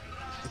 come on!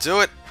 Do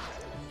it!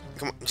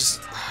 Come on, just...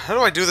 How do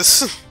I do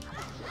this?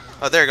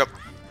 Oh, there you go.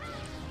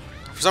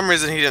 For some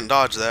reason, he didn't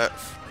dodge that.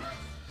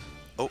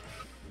 Oh.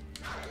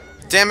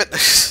 Damn it!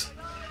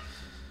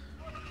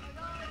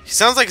 He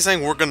sounds like he's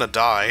saying we're gonna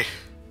die.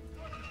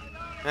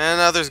 And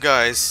now there's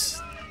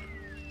guys.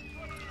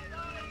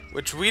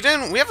 Which we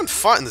haven't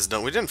fought in this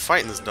dungeon. We didn't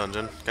fight in this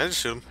dungeon. Can I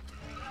just shoot him?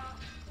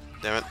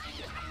 Damn it.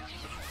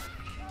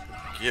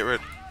 Get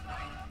rid.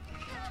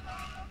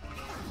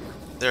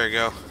 There you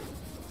go.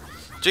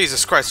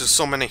 Jesus Christ, there's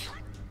so many.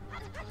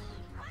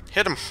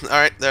 Hit him.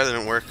 Alright, that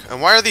didn't work.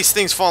 And why are these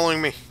things following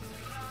me?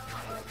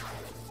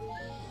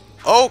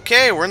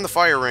 Okay, we're in the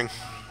fire ring.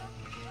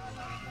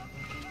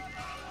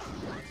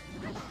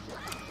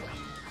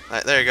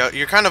 Alright, there you go.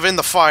 You're kind of in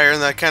the fire,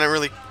 and I kind of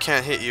really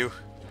can't hit you.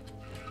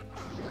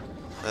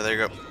 There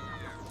you go.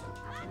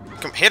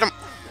 Come, hit him!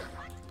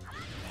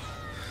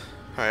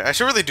 Alright, I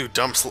should really do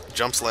jump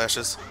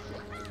slashes.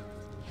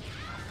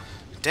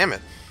 Damn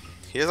it.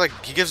 He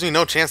gives me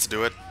no chance to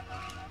do it.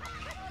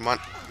 Come on,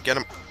 get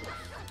him.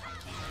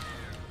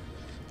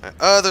 Right,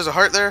 there's a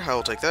heart there. I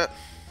will take that.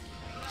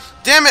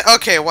 Damn it!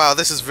 Okay, wow,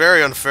 this is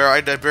very unfair.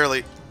 I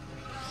barely...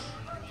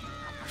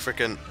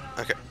 Freaking...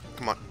 Okay,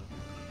 come on.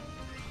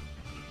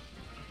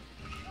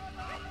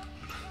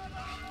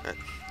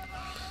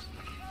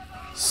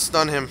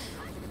 Stun him.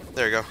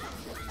 There you go.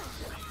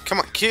 Come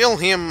on, kill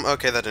him.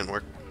 Okay, that didn't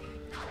work.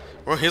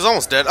 Well, he's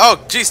almost dead.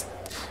 Oh, jeez.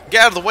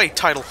 Get out of the way,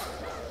 title.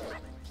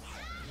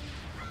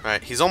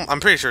 Alright, I'm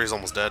pretty sure he's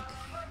almost dead.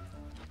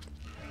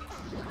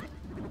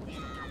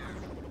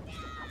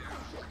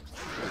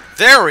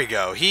 There we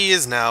go. He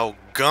is now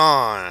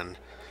gone.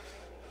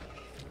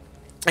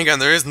 Again,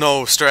 there is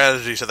no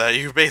strategy to that.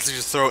 You can basically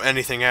just throw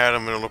anything at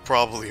him and it'll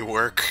probably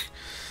work.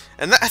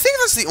 And I think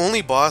that's the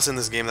only boss in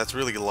this game that's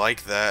really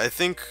like that. I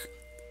think...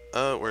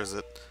 where is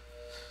it?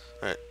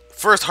 Alright.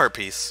 First heart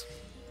piece.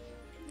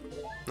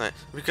 Right.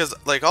 Because,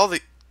 like, all the...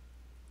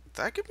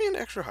 That give me an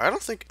extra... I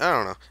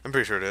don't know. I'm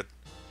pretty sure it did.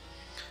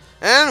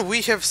 And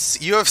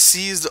you have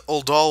seized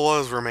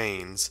Oldalwa's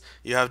remains.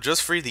 You have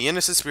just freed the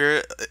innocent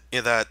spirit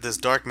that this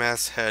dark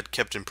mass had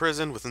kept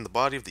imprisoned within the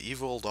body of the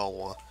evil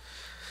Oldalwa.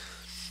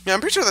 Yeah, I'm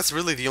pretty sure that's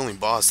really the only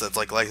boss that's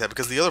like that,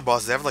 because the other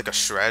bosses, they have like a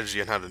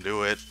strategy on how to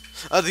do it.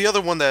 The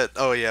other one that...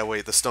 Oh yeah,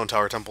 wait, the Stone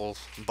Tower Temple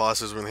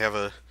bosses really have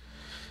a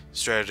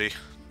strategy.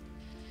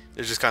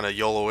 They just kind of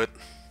YOLO it.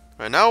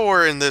 Right, now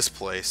we're in this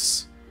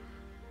place.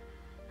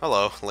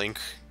 Hello, Link.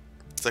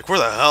 It's like, where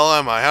the hell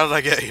am I? How did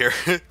I get here?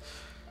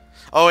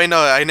 Oh wait, no,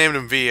 I named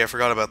him V. I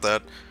forgot about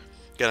that.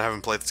 Again, I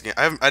haven't played this game.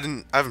 I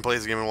haven't played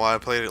this game in a while. I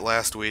played it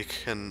last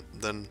week, and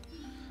then...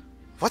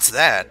 What's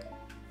that?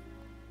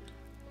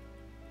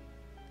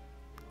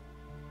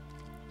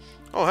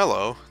 Oh,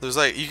 hello. There's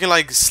like... You can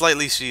like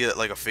slightly see it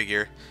like a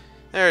figure.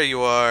 There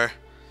you are.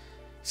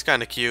 He's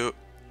kinda cute.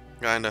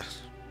 Kinda.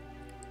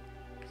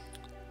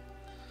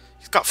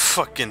 He's got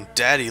fucking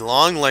daddy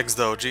long legs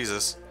though,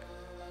 Jesus.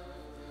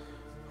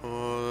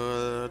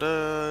 There's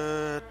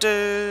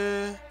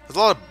a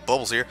lot of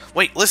bubbles here.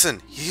 Wait,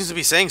 listen! He seems to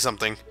be saying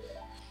something.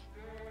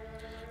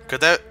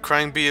 Could that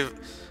crying be...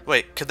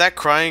 Wait, could that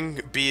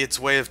crying be its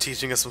way of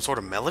teaching us some sort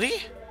of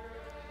melody?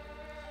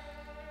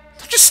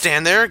 Don't just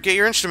stand there, get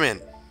your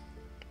instrument.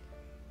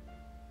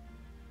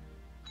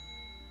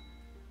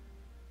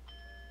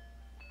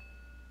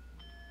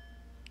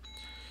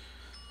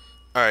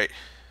 Alright.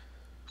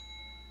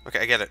 Okay,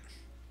 I get it.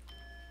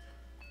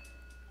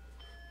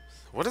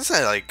 What is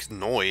that, like,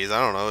 noise? I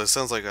don't know. It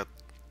sounds like a...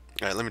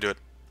 Alright, let me do it.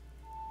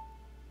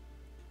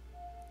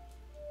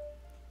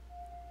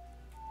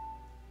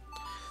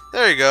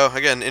 There you go.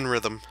 Again, in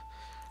rhythm.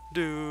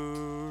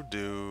 Do,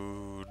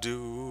 do,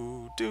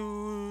 do,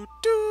 do,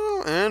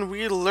 do. And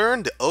we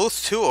learned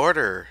Oath to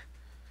Order.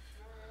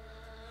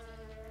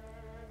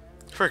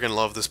 Freaking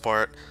love this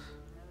part.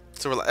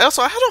 So we're like...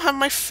 Also, I don't have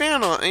my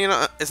fan on. You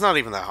know, it's not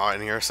even that hot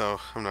in here, so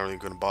I'm not really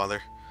going to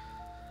bother.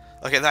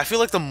 Okay, I feel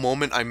like the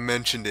moment I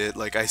mentioned it,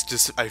 like, I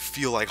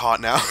feel like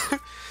hot now.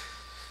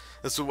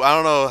 I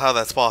don't know how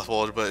that's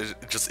possible, but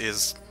it just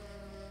is.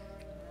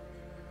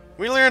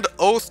 We learned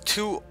Oath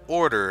to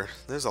Order.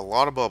 There's a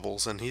lot of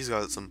bubbles, and he's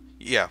got some...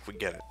 Yeah, we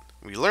get it.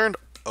 We learned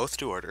Oath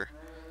to Order.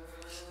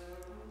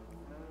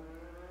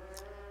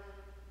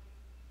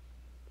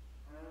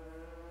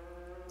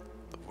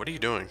 What are you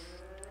doing?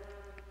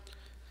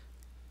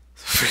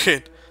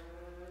 I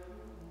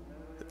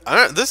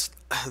don't... This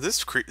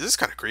is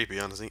kind of creepy,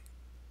 honestly.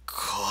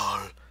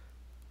 Call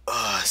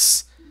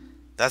us.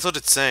 That's what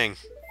it's saying.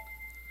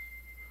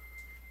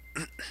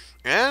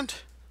 And...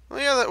 Oh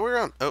yeah, that we're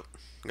on... Oh,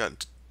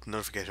 got a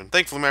notification.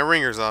 Thankfully my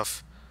ringer's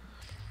off.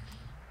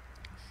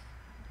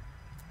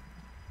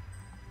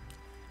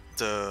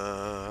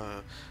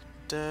 Da,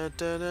 da,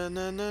 da, da,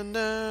 da, da,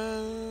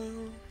 da.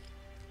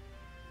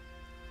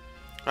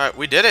 Alright,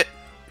 we did it.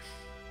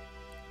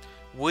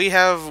 We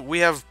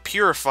have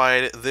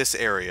purified this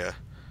area.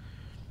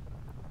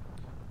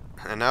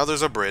 And now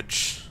there's a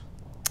bridge.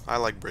 I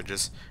like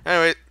bridges.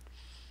 Anyway,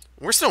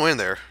 we're still in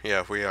there.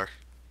 Yeah, we are.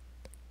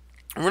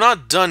 We're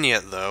not done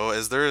yet, though,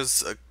 as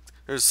there's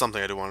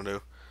something I do want to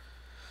do.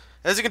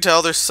 As you can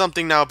tell, there's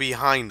something now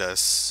behind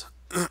us.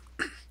 Oh,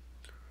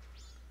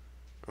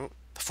 the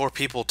 4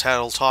 people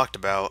Tattle talked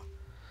about.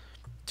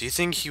 Do you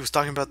think he was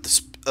talking about the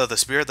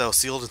spirit that was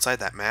sealed inside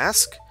that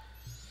mask?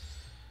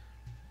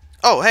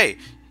 Oh, hey,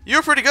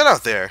 you're pretty good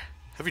out there.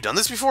 Have you done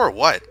this before or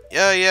what?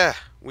 Yeah,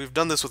 we've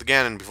done this with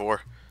Ganon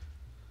before.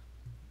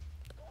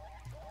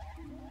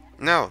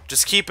 No,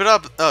 just keep it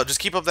up. Just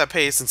keep up that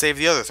pace and save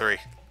the other 3.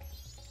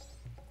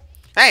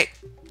 Hey!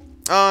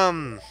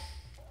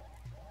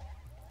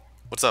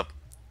 What's up?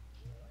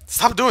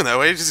 Stop doing that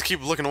way, you just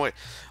keep looking away.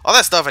 All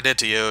that stuff I did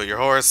to you, your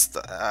horse,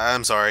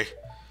 I'm sorry.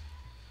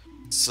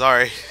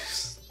 Sorry.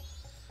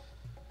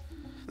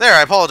 There,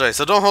 I apologize,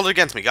 so don't hold it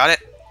against me, got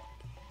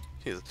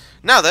it?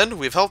 Now then,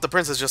 we've helped the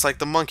princess just like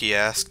the monkey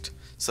asked.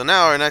 So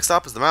now our next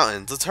stop is the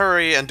mountains. Let's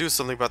hurry and do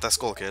something about that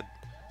skull kid.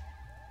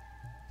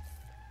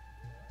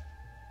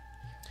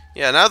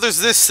 Yeah, now there's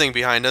this thing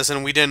behind us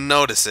and we didn't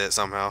notice it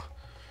somehow.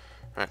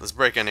 Alright, let's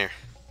break in here.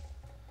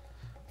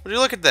 Would you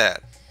look at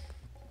that?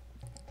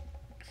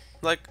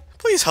 Like,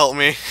 please help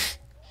me.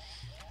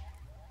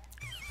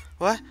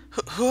 What?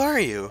 Who are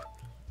you?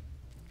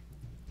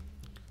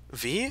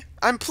 V?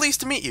 I'm pleased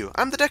to meet you.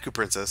 I'm the Deku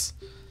Princess.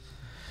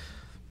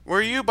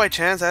 Were you by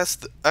chance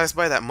asked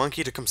by that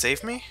monkey to come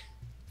save me?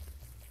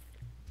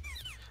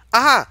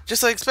 Aha!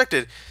 Just like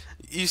expected.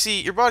 You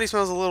see, your body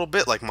smells a little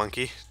bit like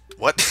monkey.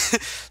 What?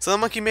 So the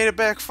monkey made it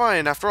back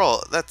fine after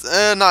all. That's,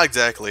 not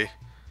exactly.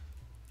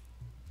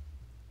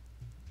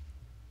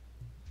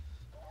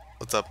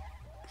 What's up?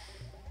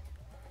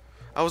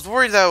 I was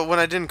worried that when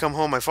I didn't come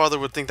home, my father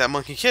would think that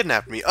monkey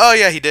kidnapped me. Oh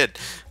yeah, he did.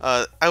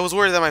 I was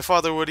worried that my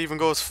father would even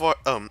go as far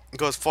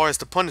as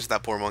to punish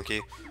that poor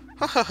monkey.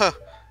 Ha ha ha.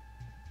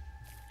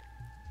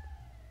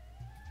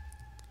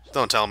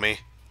 Don't tell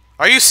me.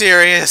 Are you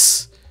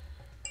serious?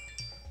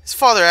 Is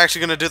father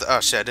actually gonna do that? Oh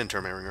shit, I didn't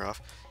turn my ringer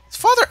off. Is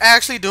father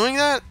actually doing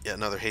that? Yeah,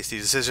 another hasty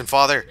decision,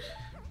 father.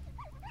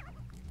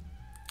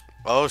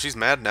 Oh, she's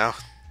mad now.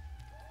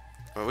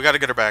 Well, we gotta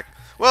get her back.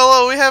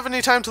 Well, we have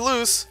any time to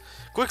lose.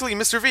 Quickly,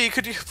 Mr. V,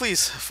 could you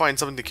please find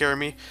something to carry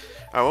me?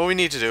 Alright, what we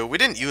need to do, we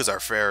didn't use our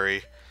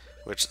fairy,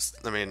 which,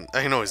 I mean,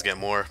 I can always get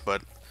more,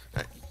 but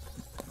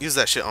use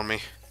that shit on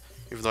me,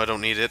 even though I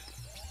don't need it.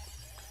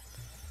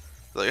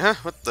 Like, huh?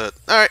 What the?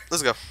 Alright,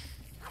 let's go.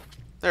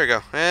 There we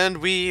go. And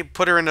we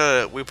put her in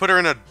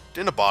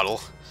a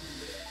bottle.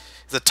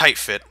 It's a tight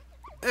fit.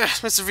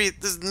 Mr. V,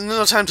 there's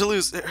no time to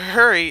lose.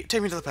 Hurry,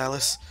 take me to the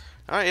palace.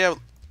 Alright, yeah.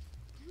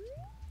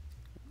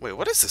 Wait,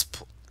 what is this?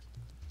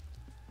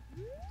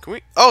 Can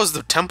we? Oh, is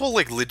the temple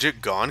like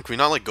legit gone? Can we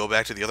not like go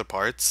back to the other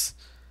parts?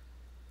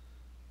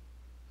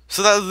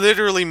 So that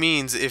literally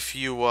means if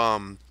you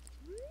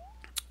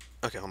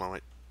okay, hold on,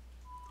 wait.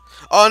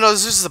 Oh no,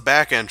 this is just a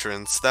back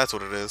entrance. That's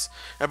what it is.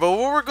 Yeah, but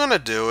what we're gonna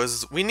do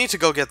is we need to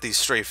go get these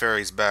stray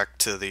fairies back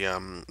to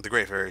the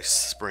Great Fairy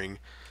Spring.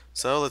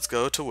 So let's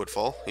go to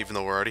Woodfall, even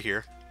though we're already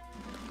here.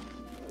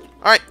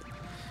 All right.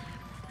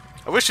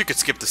 I wish you could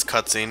skip this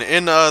cutscene.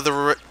 In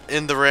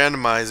the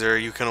randomizer,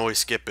 you can always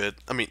skip it.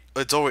 I mean,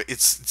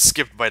 it's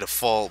skipped by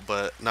default,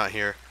 but not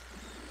here.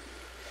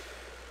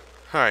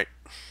 All right.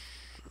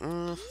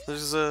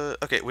 There's a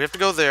okay. We have to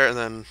go there and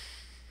then.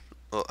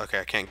 Well, okay,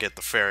 I can't get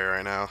the fairy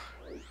right now. All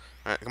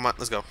right, come on,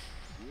 let's go.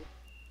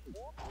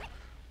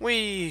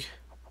 We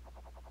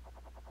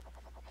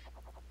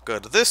go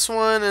to this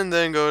one and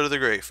then go to the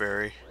Great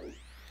Fairy. All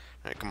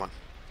right, come on.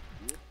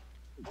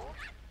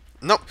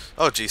 Nope.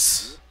 Oh,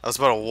 jeez. I was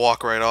about to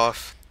walk right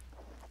off.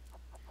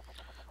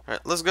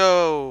 Alright, let's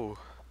go.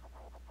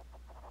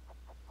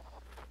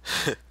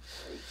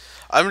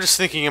 I'm just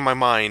thinking in my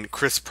mind,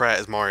 Chris Pratt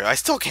as Mario. I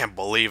still can't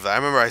believe that. I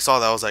remember I saw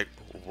that, I was like,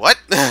 what?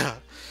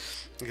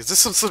 Is this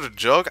some sort of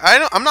joke?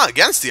 I'm not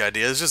against the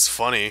idea, it's just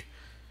funny.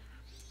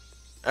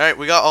 Alright,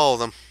 we got all of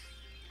them.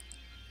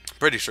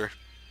 Pretty sure.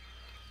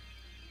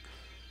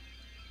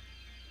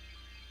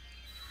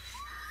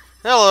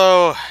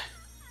 Hello.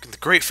 The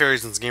Great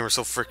Fairies in this game are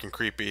so freaking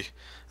creepy.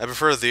 I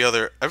prefer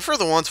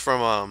the ones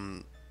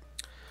from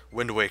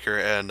Wind Waker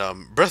and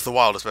Breath of the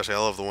Wild, especially. I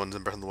love the ones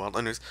in Breath of the Wild.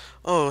 Anyways,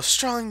 oh,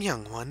 strong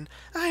young one,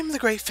 I'm the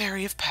Great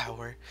Fairy of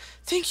Power.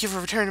 Thank you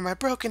for returning my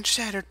broken,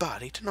 shattered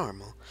body to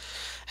normal.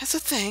 As a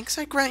thanks,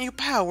 I grant you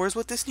powers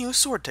with this new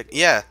sword technique.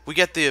 Yeah, we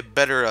get the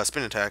better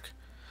spin attack.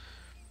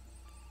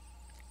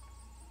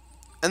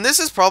 And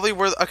this is probably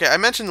where... Okay, I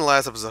mentioned in the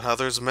last episode how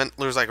there's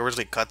like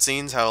originally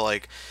cutscenes, how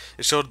like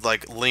it showed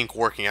like Link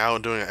working out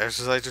and doing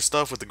exercise or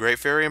stuff with the Great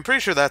Fairy. I'm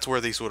pretty sure that's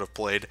where these would have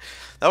played.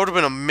 That would have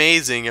been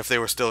amazing if they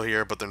were still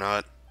here, but they're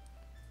not.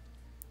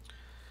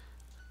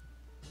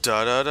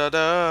 Da da da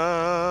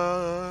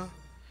da.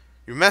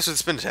 You mastered the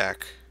spin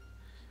attack.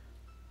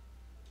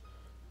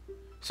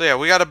 So yeah,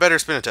 we got a better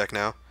spin attack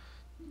now.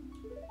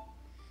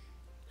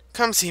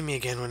 Come see me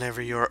again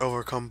whenever you are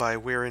overcome by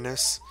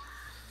weariness.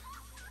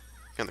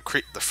 And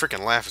the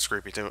freaking laugh is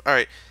creepy too.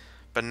 Alright,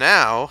 but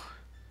now...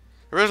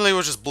 Originally it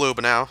was just blue,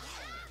 but now...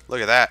 Look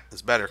at that,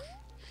 it's better.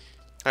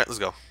 Alright, let's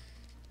go.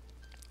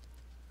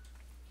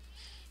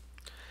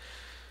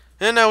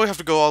 And now we have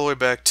to go all the way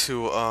back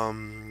to,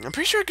 I'm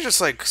pretty sure I could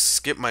just, like,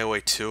 skip my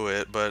way to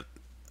it, but...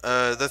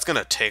 that's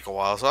gonna take a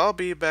while, so I'll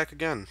be back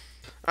again.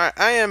 Alright,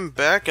 I am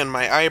back, and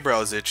my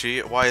eyebrow's itchy.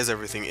 Why is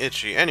everything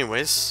itchy?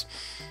 Anyways...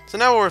 So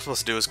now what we're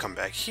supposed to do is come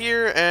back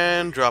here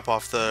and drop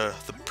off the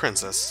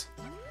princess.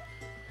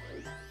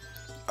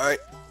 Alright.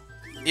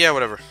 Yeah,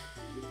 whatever.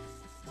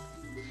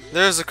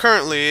 There's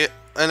currently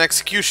an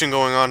execution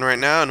going on right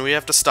now, and we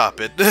have to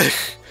stop it.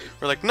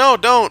 We're like, no,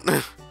 don't!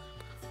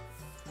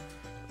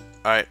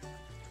 Alright.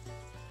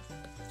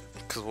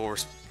 Because we're...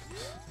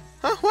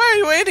 Huh? Why are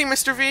you waiting,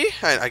 Mr. V?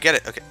 I get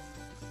it, okay.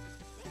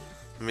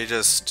 Let me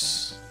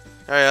just...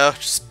 There you go,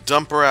 just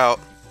dump her out.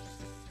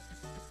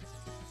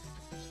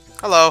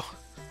 Hello.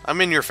 I'm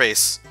in your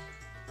face.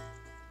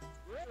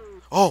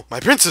 Oh, my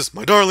princess!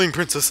 My darling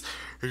princess!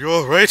 Are you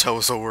alright? I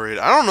was so worried.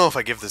 I don't know if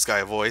I give this guy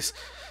a voice.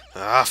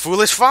 Ah,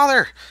 foolish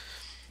father!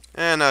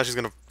 And now she's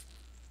gonna...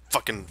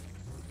 Fucking...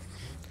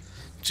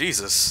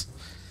 Jesus.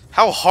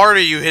 How hard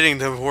are you hitting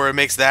them where it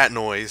makes that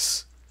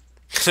noise?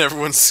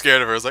 Everyone's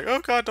scared of her. It's like, oh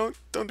god, don't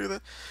do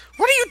that.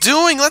 What are you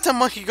doing? Let that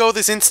monkey go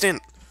this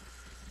instant!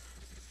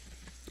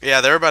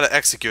 Yeah, they're about to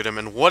execute him,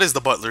 and what is the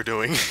butler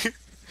doing?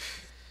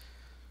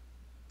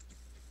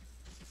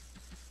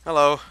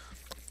 Hello.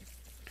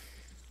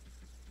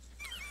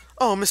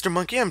 Oh, Mr.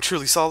 Monkey, I'm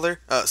truly sorry.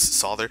 I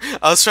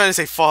was trying to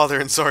say father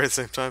and sorry at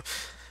the same time.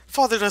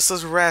 Father does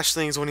such rash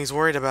things when he's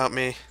worried about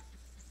me.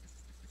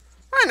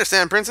 I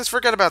understand, Princess.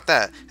 Forget about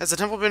that. Has the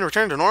temple been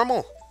returned to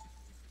normal?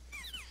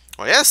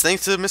 Well, yes,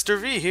 thanks to Mr.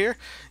 V here.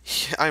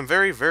 I'm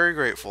very, very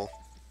grateful.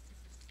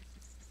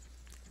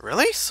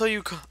 Really? So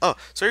you're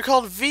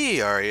called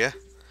V, are you?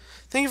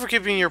 Thank you for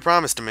keeping your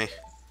promise to me.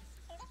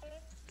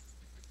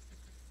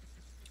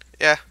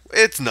 Yeah,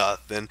 it's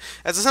nothing.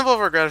 As a symbol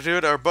of our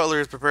gratitude, our butler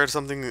has prepared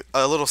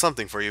a little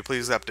something for you.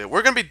 Please accept it.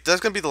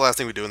 That's gonna be the last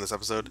thing we do in this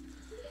episode.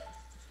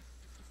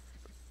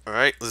 All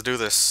right, let's do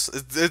this.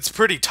 It's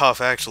pretty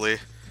tough, actually.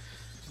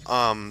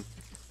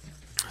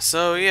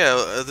 So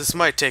yeah, this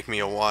might take me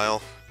a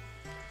while.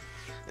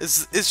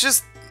 It's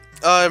just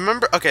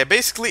remember. Okay,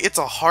 basically, it's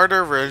a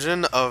harder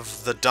version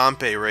of the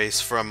Dompe race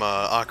from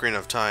Ocarina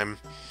of Time.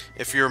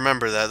 If you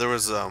remember that, there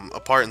was a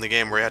part in the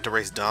game where you had to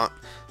race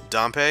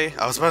Dompe.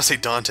 I was about to say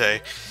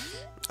Dante.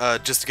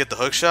 Just to get the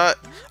hook shot.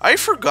 I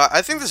forgot.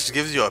 I think this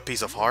gives you a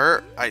piece of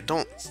heart. I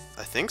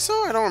think so.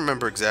 I don't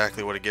remember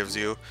exactly what it gives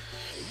you.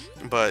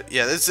 But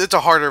yeah, it's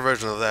a harder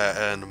version of that,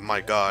 and my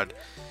god.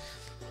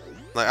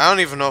 Like, I don't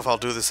even know if I'll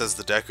do this as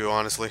the Deku,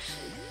 honestly.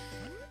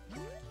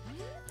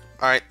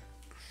 Alright.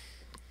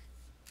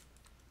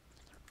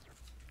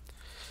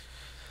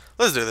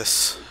 Let's do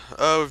this.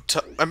 I'm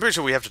pretty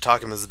sure we have to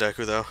talk him as the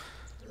Deku, though.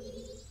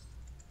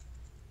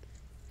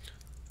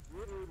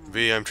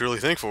 V, I'm truly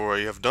thankful for what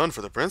you have done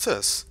for the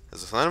princess.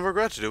 As a sign of our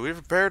gratitude, we have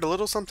prepared a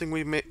little something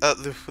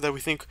that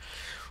we think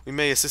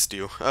may assist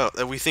you.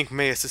 That we think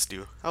may assist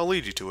you. I'll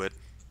lead you to it.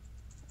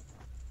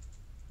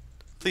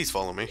 Please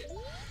follow me.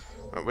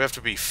 Right, we have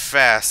to be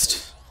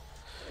fast.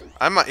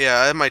 I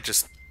might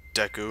just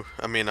Deku.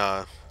 I mean,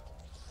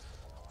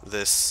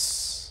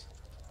 this.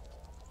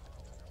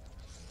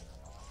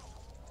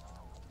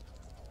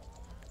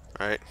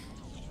 Alright.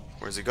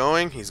 Where's he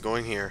going? He's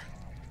going here.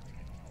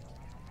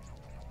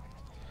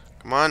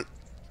 Come on.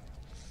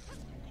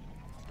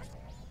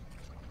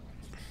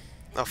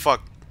 Oh,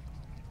 fuck.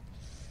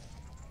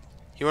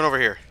 He went over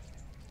here.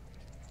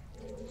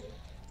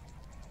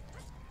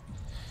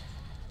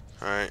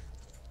 Alright.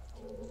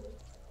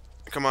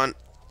 Come on.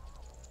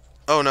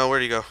 Oh no,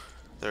 where'd he go?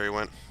 There he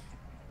went.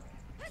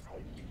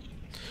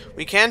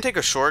 We can take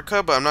a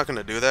shortcut, but I'm not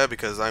gonna do that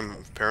because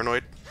I'm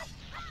paranoid.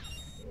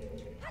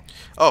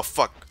 Oh,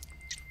 fuck.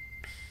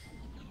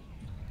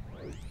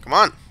 Come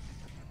on.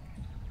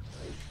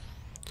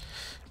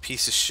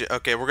 Piece of shit.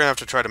 Okay, we're gonna have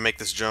to try to make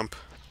this jump.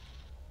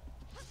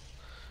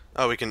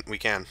 Oh, we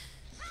can.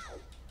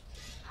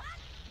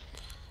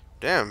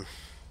 Damn.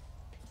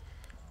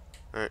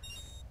 Alright.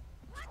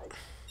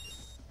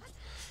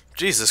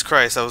 Jesus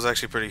Christ, I was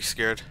actually pretty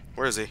scared.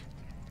 Where is he? I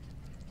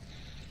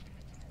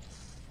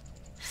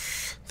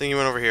think he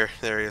went over here.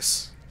 There he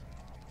is.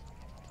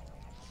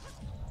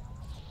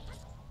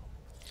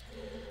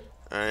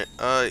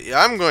 Alright, yeah,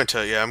 I'm gonna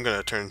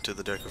turn to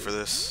the Deku for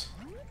this.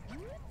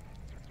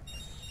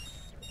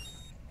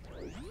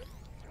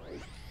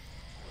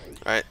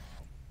 Alright.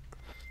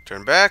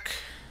 Turn back.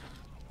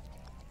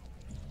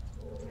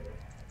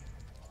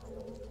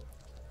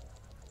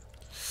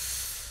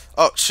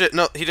 Oh, shit,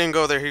 no, he didn't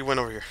go there, he went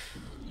over here.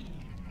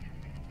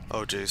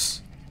 Oh, jeez.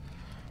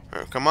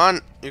 Alright, come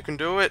on, you can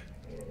do it.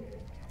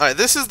 Alright,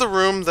 this is the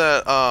room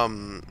that,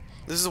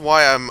 this is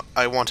why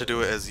I want to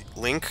do it as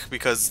Link,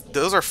 because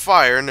those are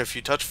fire, and if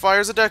you touch fire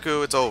as a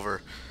Deku, it's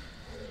over.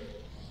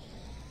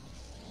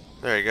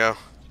 There you go.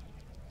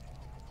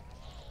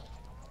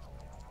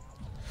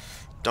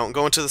 Don't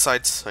go into the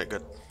sides. Alright,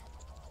 good.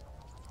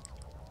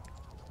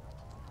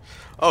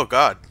 Oh,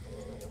 God.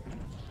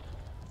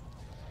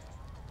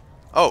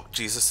 Oh,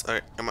 Jesus.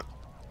 Alright, come on.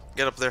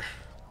 Get up there.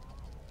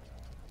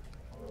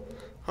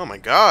 Oh my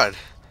god.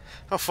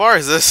 How far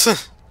is this?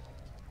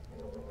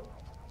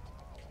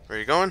 Where are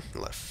you going?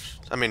 Left.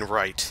 I mean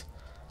right.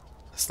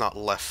 It's not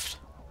left.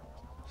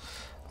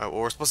 Alright,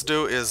 what we're supposed to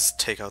do is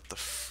take out the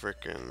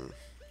frickin'...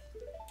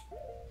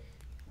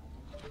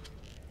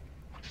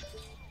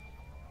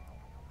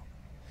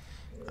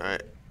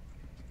 Alright.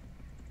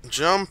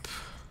 Jump.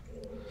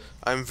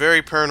 I'm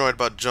very paranoid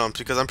about jumps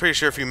because I'm pretty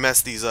sure if you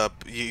mess these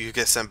up, you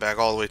get sent back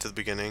all the way to the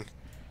beginning.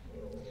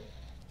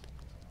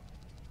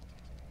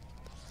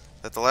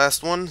 Is that the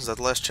last one? Is that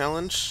the last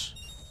challenge?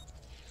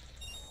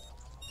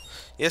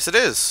 Yes, it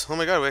is. Oh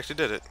my god, we actually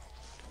did it.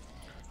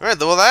 Alright,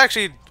 well, that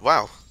actually...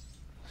 Wow.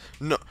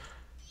 No.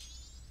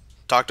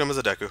 Talk to him as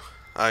a Deku.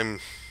 Alright.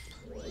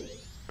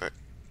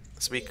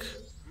 Speak.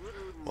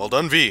 Well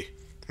done, V.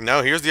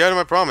 Now, here's the item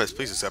I promised.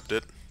 Please accept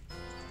it.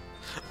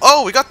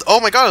 Oh, we got the... Oh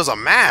my god, it was a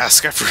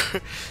mask!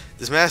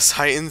 This mask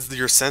heightens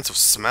your sense of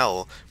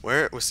smell.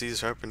 Where was these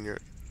sharp in your...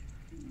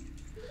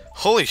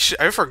 Holy shit,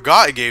 I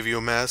forgot I gave you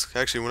a mask.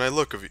 Actually, when I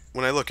look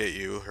at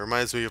you, it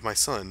reminds me of my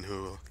son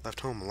who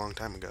left home a long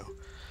time ago.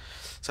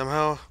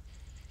 Somehow,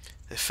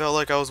 it felt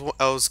like I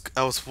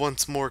was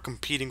once more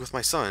competing with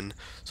my son,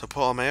 so I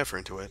put all my effort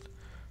into it.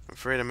 I'm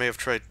afraid I may have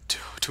tried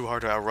too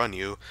hard to outrun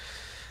you.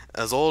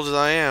 As old as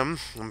I am,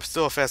 I'm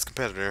still a fast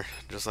competitor,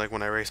 just like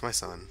when I raced my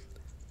son.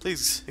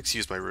 Please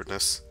excuse my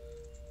rudeness.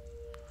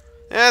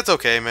 Yeah, it's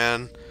okay,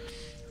 man.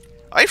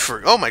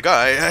 Oh my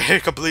god, I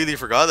completely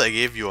forgot I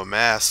gave you a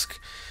mask.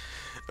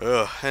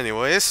 Ugh,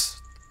 anyways.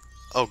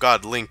 Oh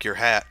god, Link, your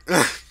hat.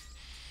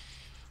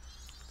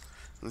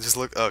 Just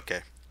look,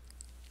 okay.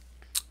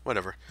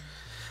 Whatever.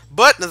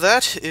 But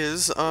that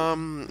is,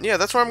 yeah,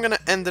 that's where I'm gonna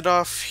end it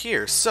off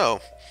here. So,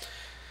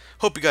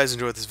 hope you guys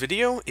enjoyed this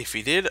video. If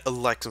you did,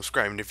 like,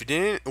 subscribe. And if you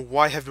didn't,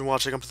 why have you been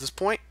watching up to this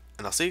point?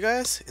 And I'll see you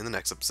guys in the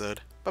next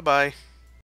episode. Bye-bye.